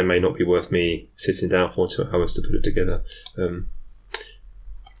that it may not be worth me sitting down for 2 hours to put it together.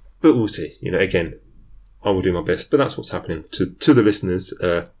 But we'll see. Again, I will do my best. But that's what's happening. To the listeners,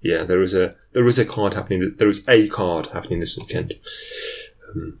 there is a card happening. There is a card happening this weekend.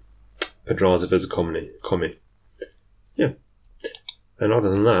 Pedraza versus Comey. Yeah. And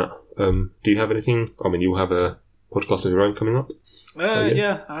other than that, do you have anything? I mean, you'll have a podcast of your own coming up.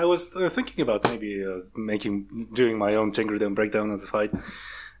 I was thinking about maybe doing my own Tinkerdown breakdown of the fight,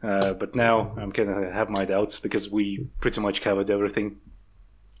 but now I'm gonna have my doubts, because we pretty much covered everything.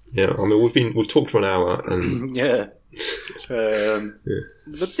 Yeah, I mean we've talked for an hour, and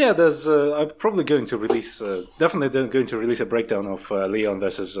but there's I'm probably going to release definitely going to release a breakdown of Leon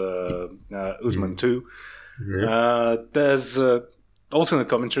versus Usman 2. There's alternate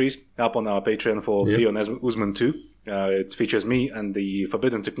commentaries up on our Patreon for Leon Usman 2. It features me and the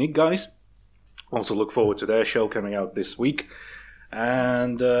Forbidden Technique guys. Also look forward to their show coming out this week.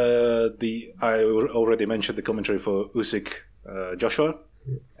 And I already mentioned the commentary for Usyk Joshua.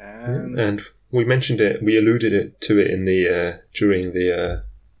 And we mentioned it, we alluded to it in the during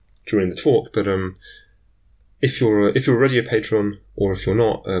the talk, but if you're already a patron, or if you're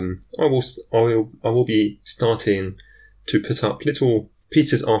not, I will be starting to put up little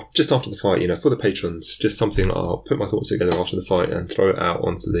pieces just after the fight, for the patrons, just something I'll put my thoughts together after the fight and throw it out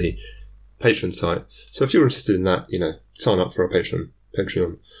onto the Patreon site. So if you're interested in that, sign up for our Patreon.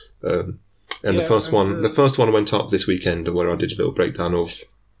 And the first one went up this weekend, where I did a little breakdown of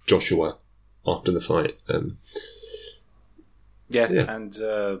Joshua after the fight. And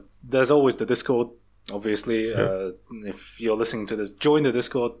there's always the Discord Obviously, if you're listening to this, join the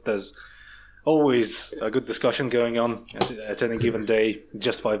Discord. There's always a good discussion going on at any given day.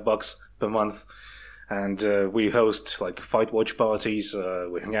 Just $5 per month. And we host like fight watch parties.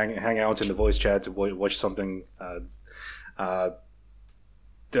 We hang out in the voice chat, watch something. Guys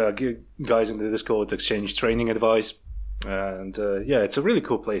in the Discord exchange training advice, and it's a really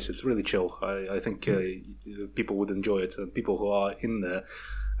cool place. It's really chill. I think people would enjoy it. And people who are in there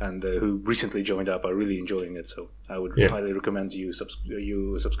and who recently joined up are really enjoying it. So I would highly recommend you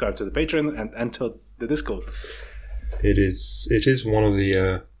subscribe to the Patreon and enter the Discord. It is one of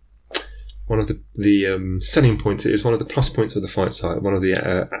the selling points. It is one of the plus points of the fight site. One of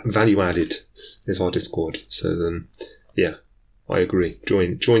the value added is our Discord. So I agree.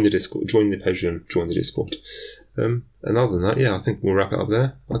 Join the Discord. Join the Patreon. Join the Discord. And other than that, I think we'll wrap it up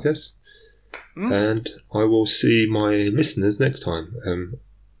there, I guess. And I will see my listeners next time.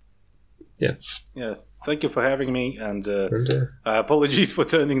 Thank you for having me, and apologies for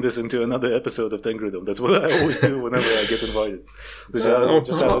turning this into another episode of Tengridom. That's what I always do whenever I get invited.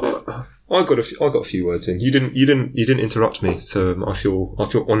 I got a few words in. You didn't interrupt me, so I feel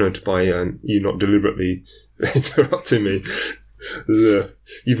honoured by you not deliberately interrupting me.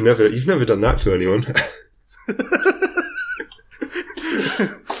 You've never done that to anyone.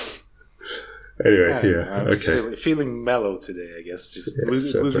 Anyway, I'm just feeling mellow today, I guess. Just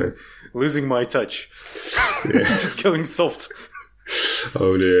losing my touch. Just going soft.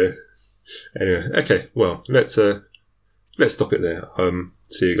 Oh dear. Anyway, okay. Well, let's stop it there.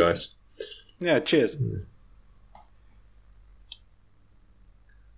 See you guys. Yeah. Cheers.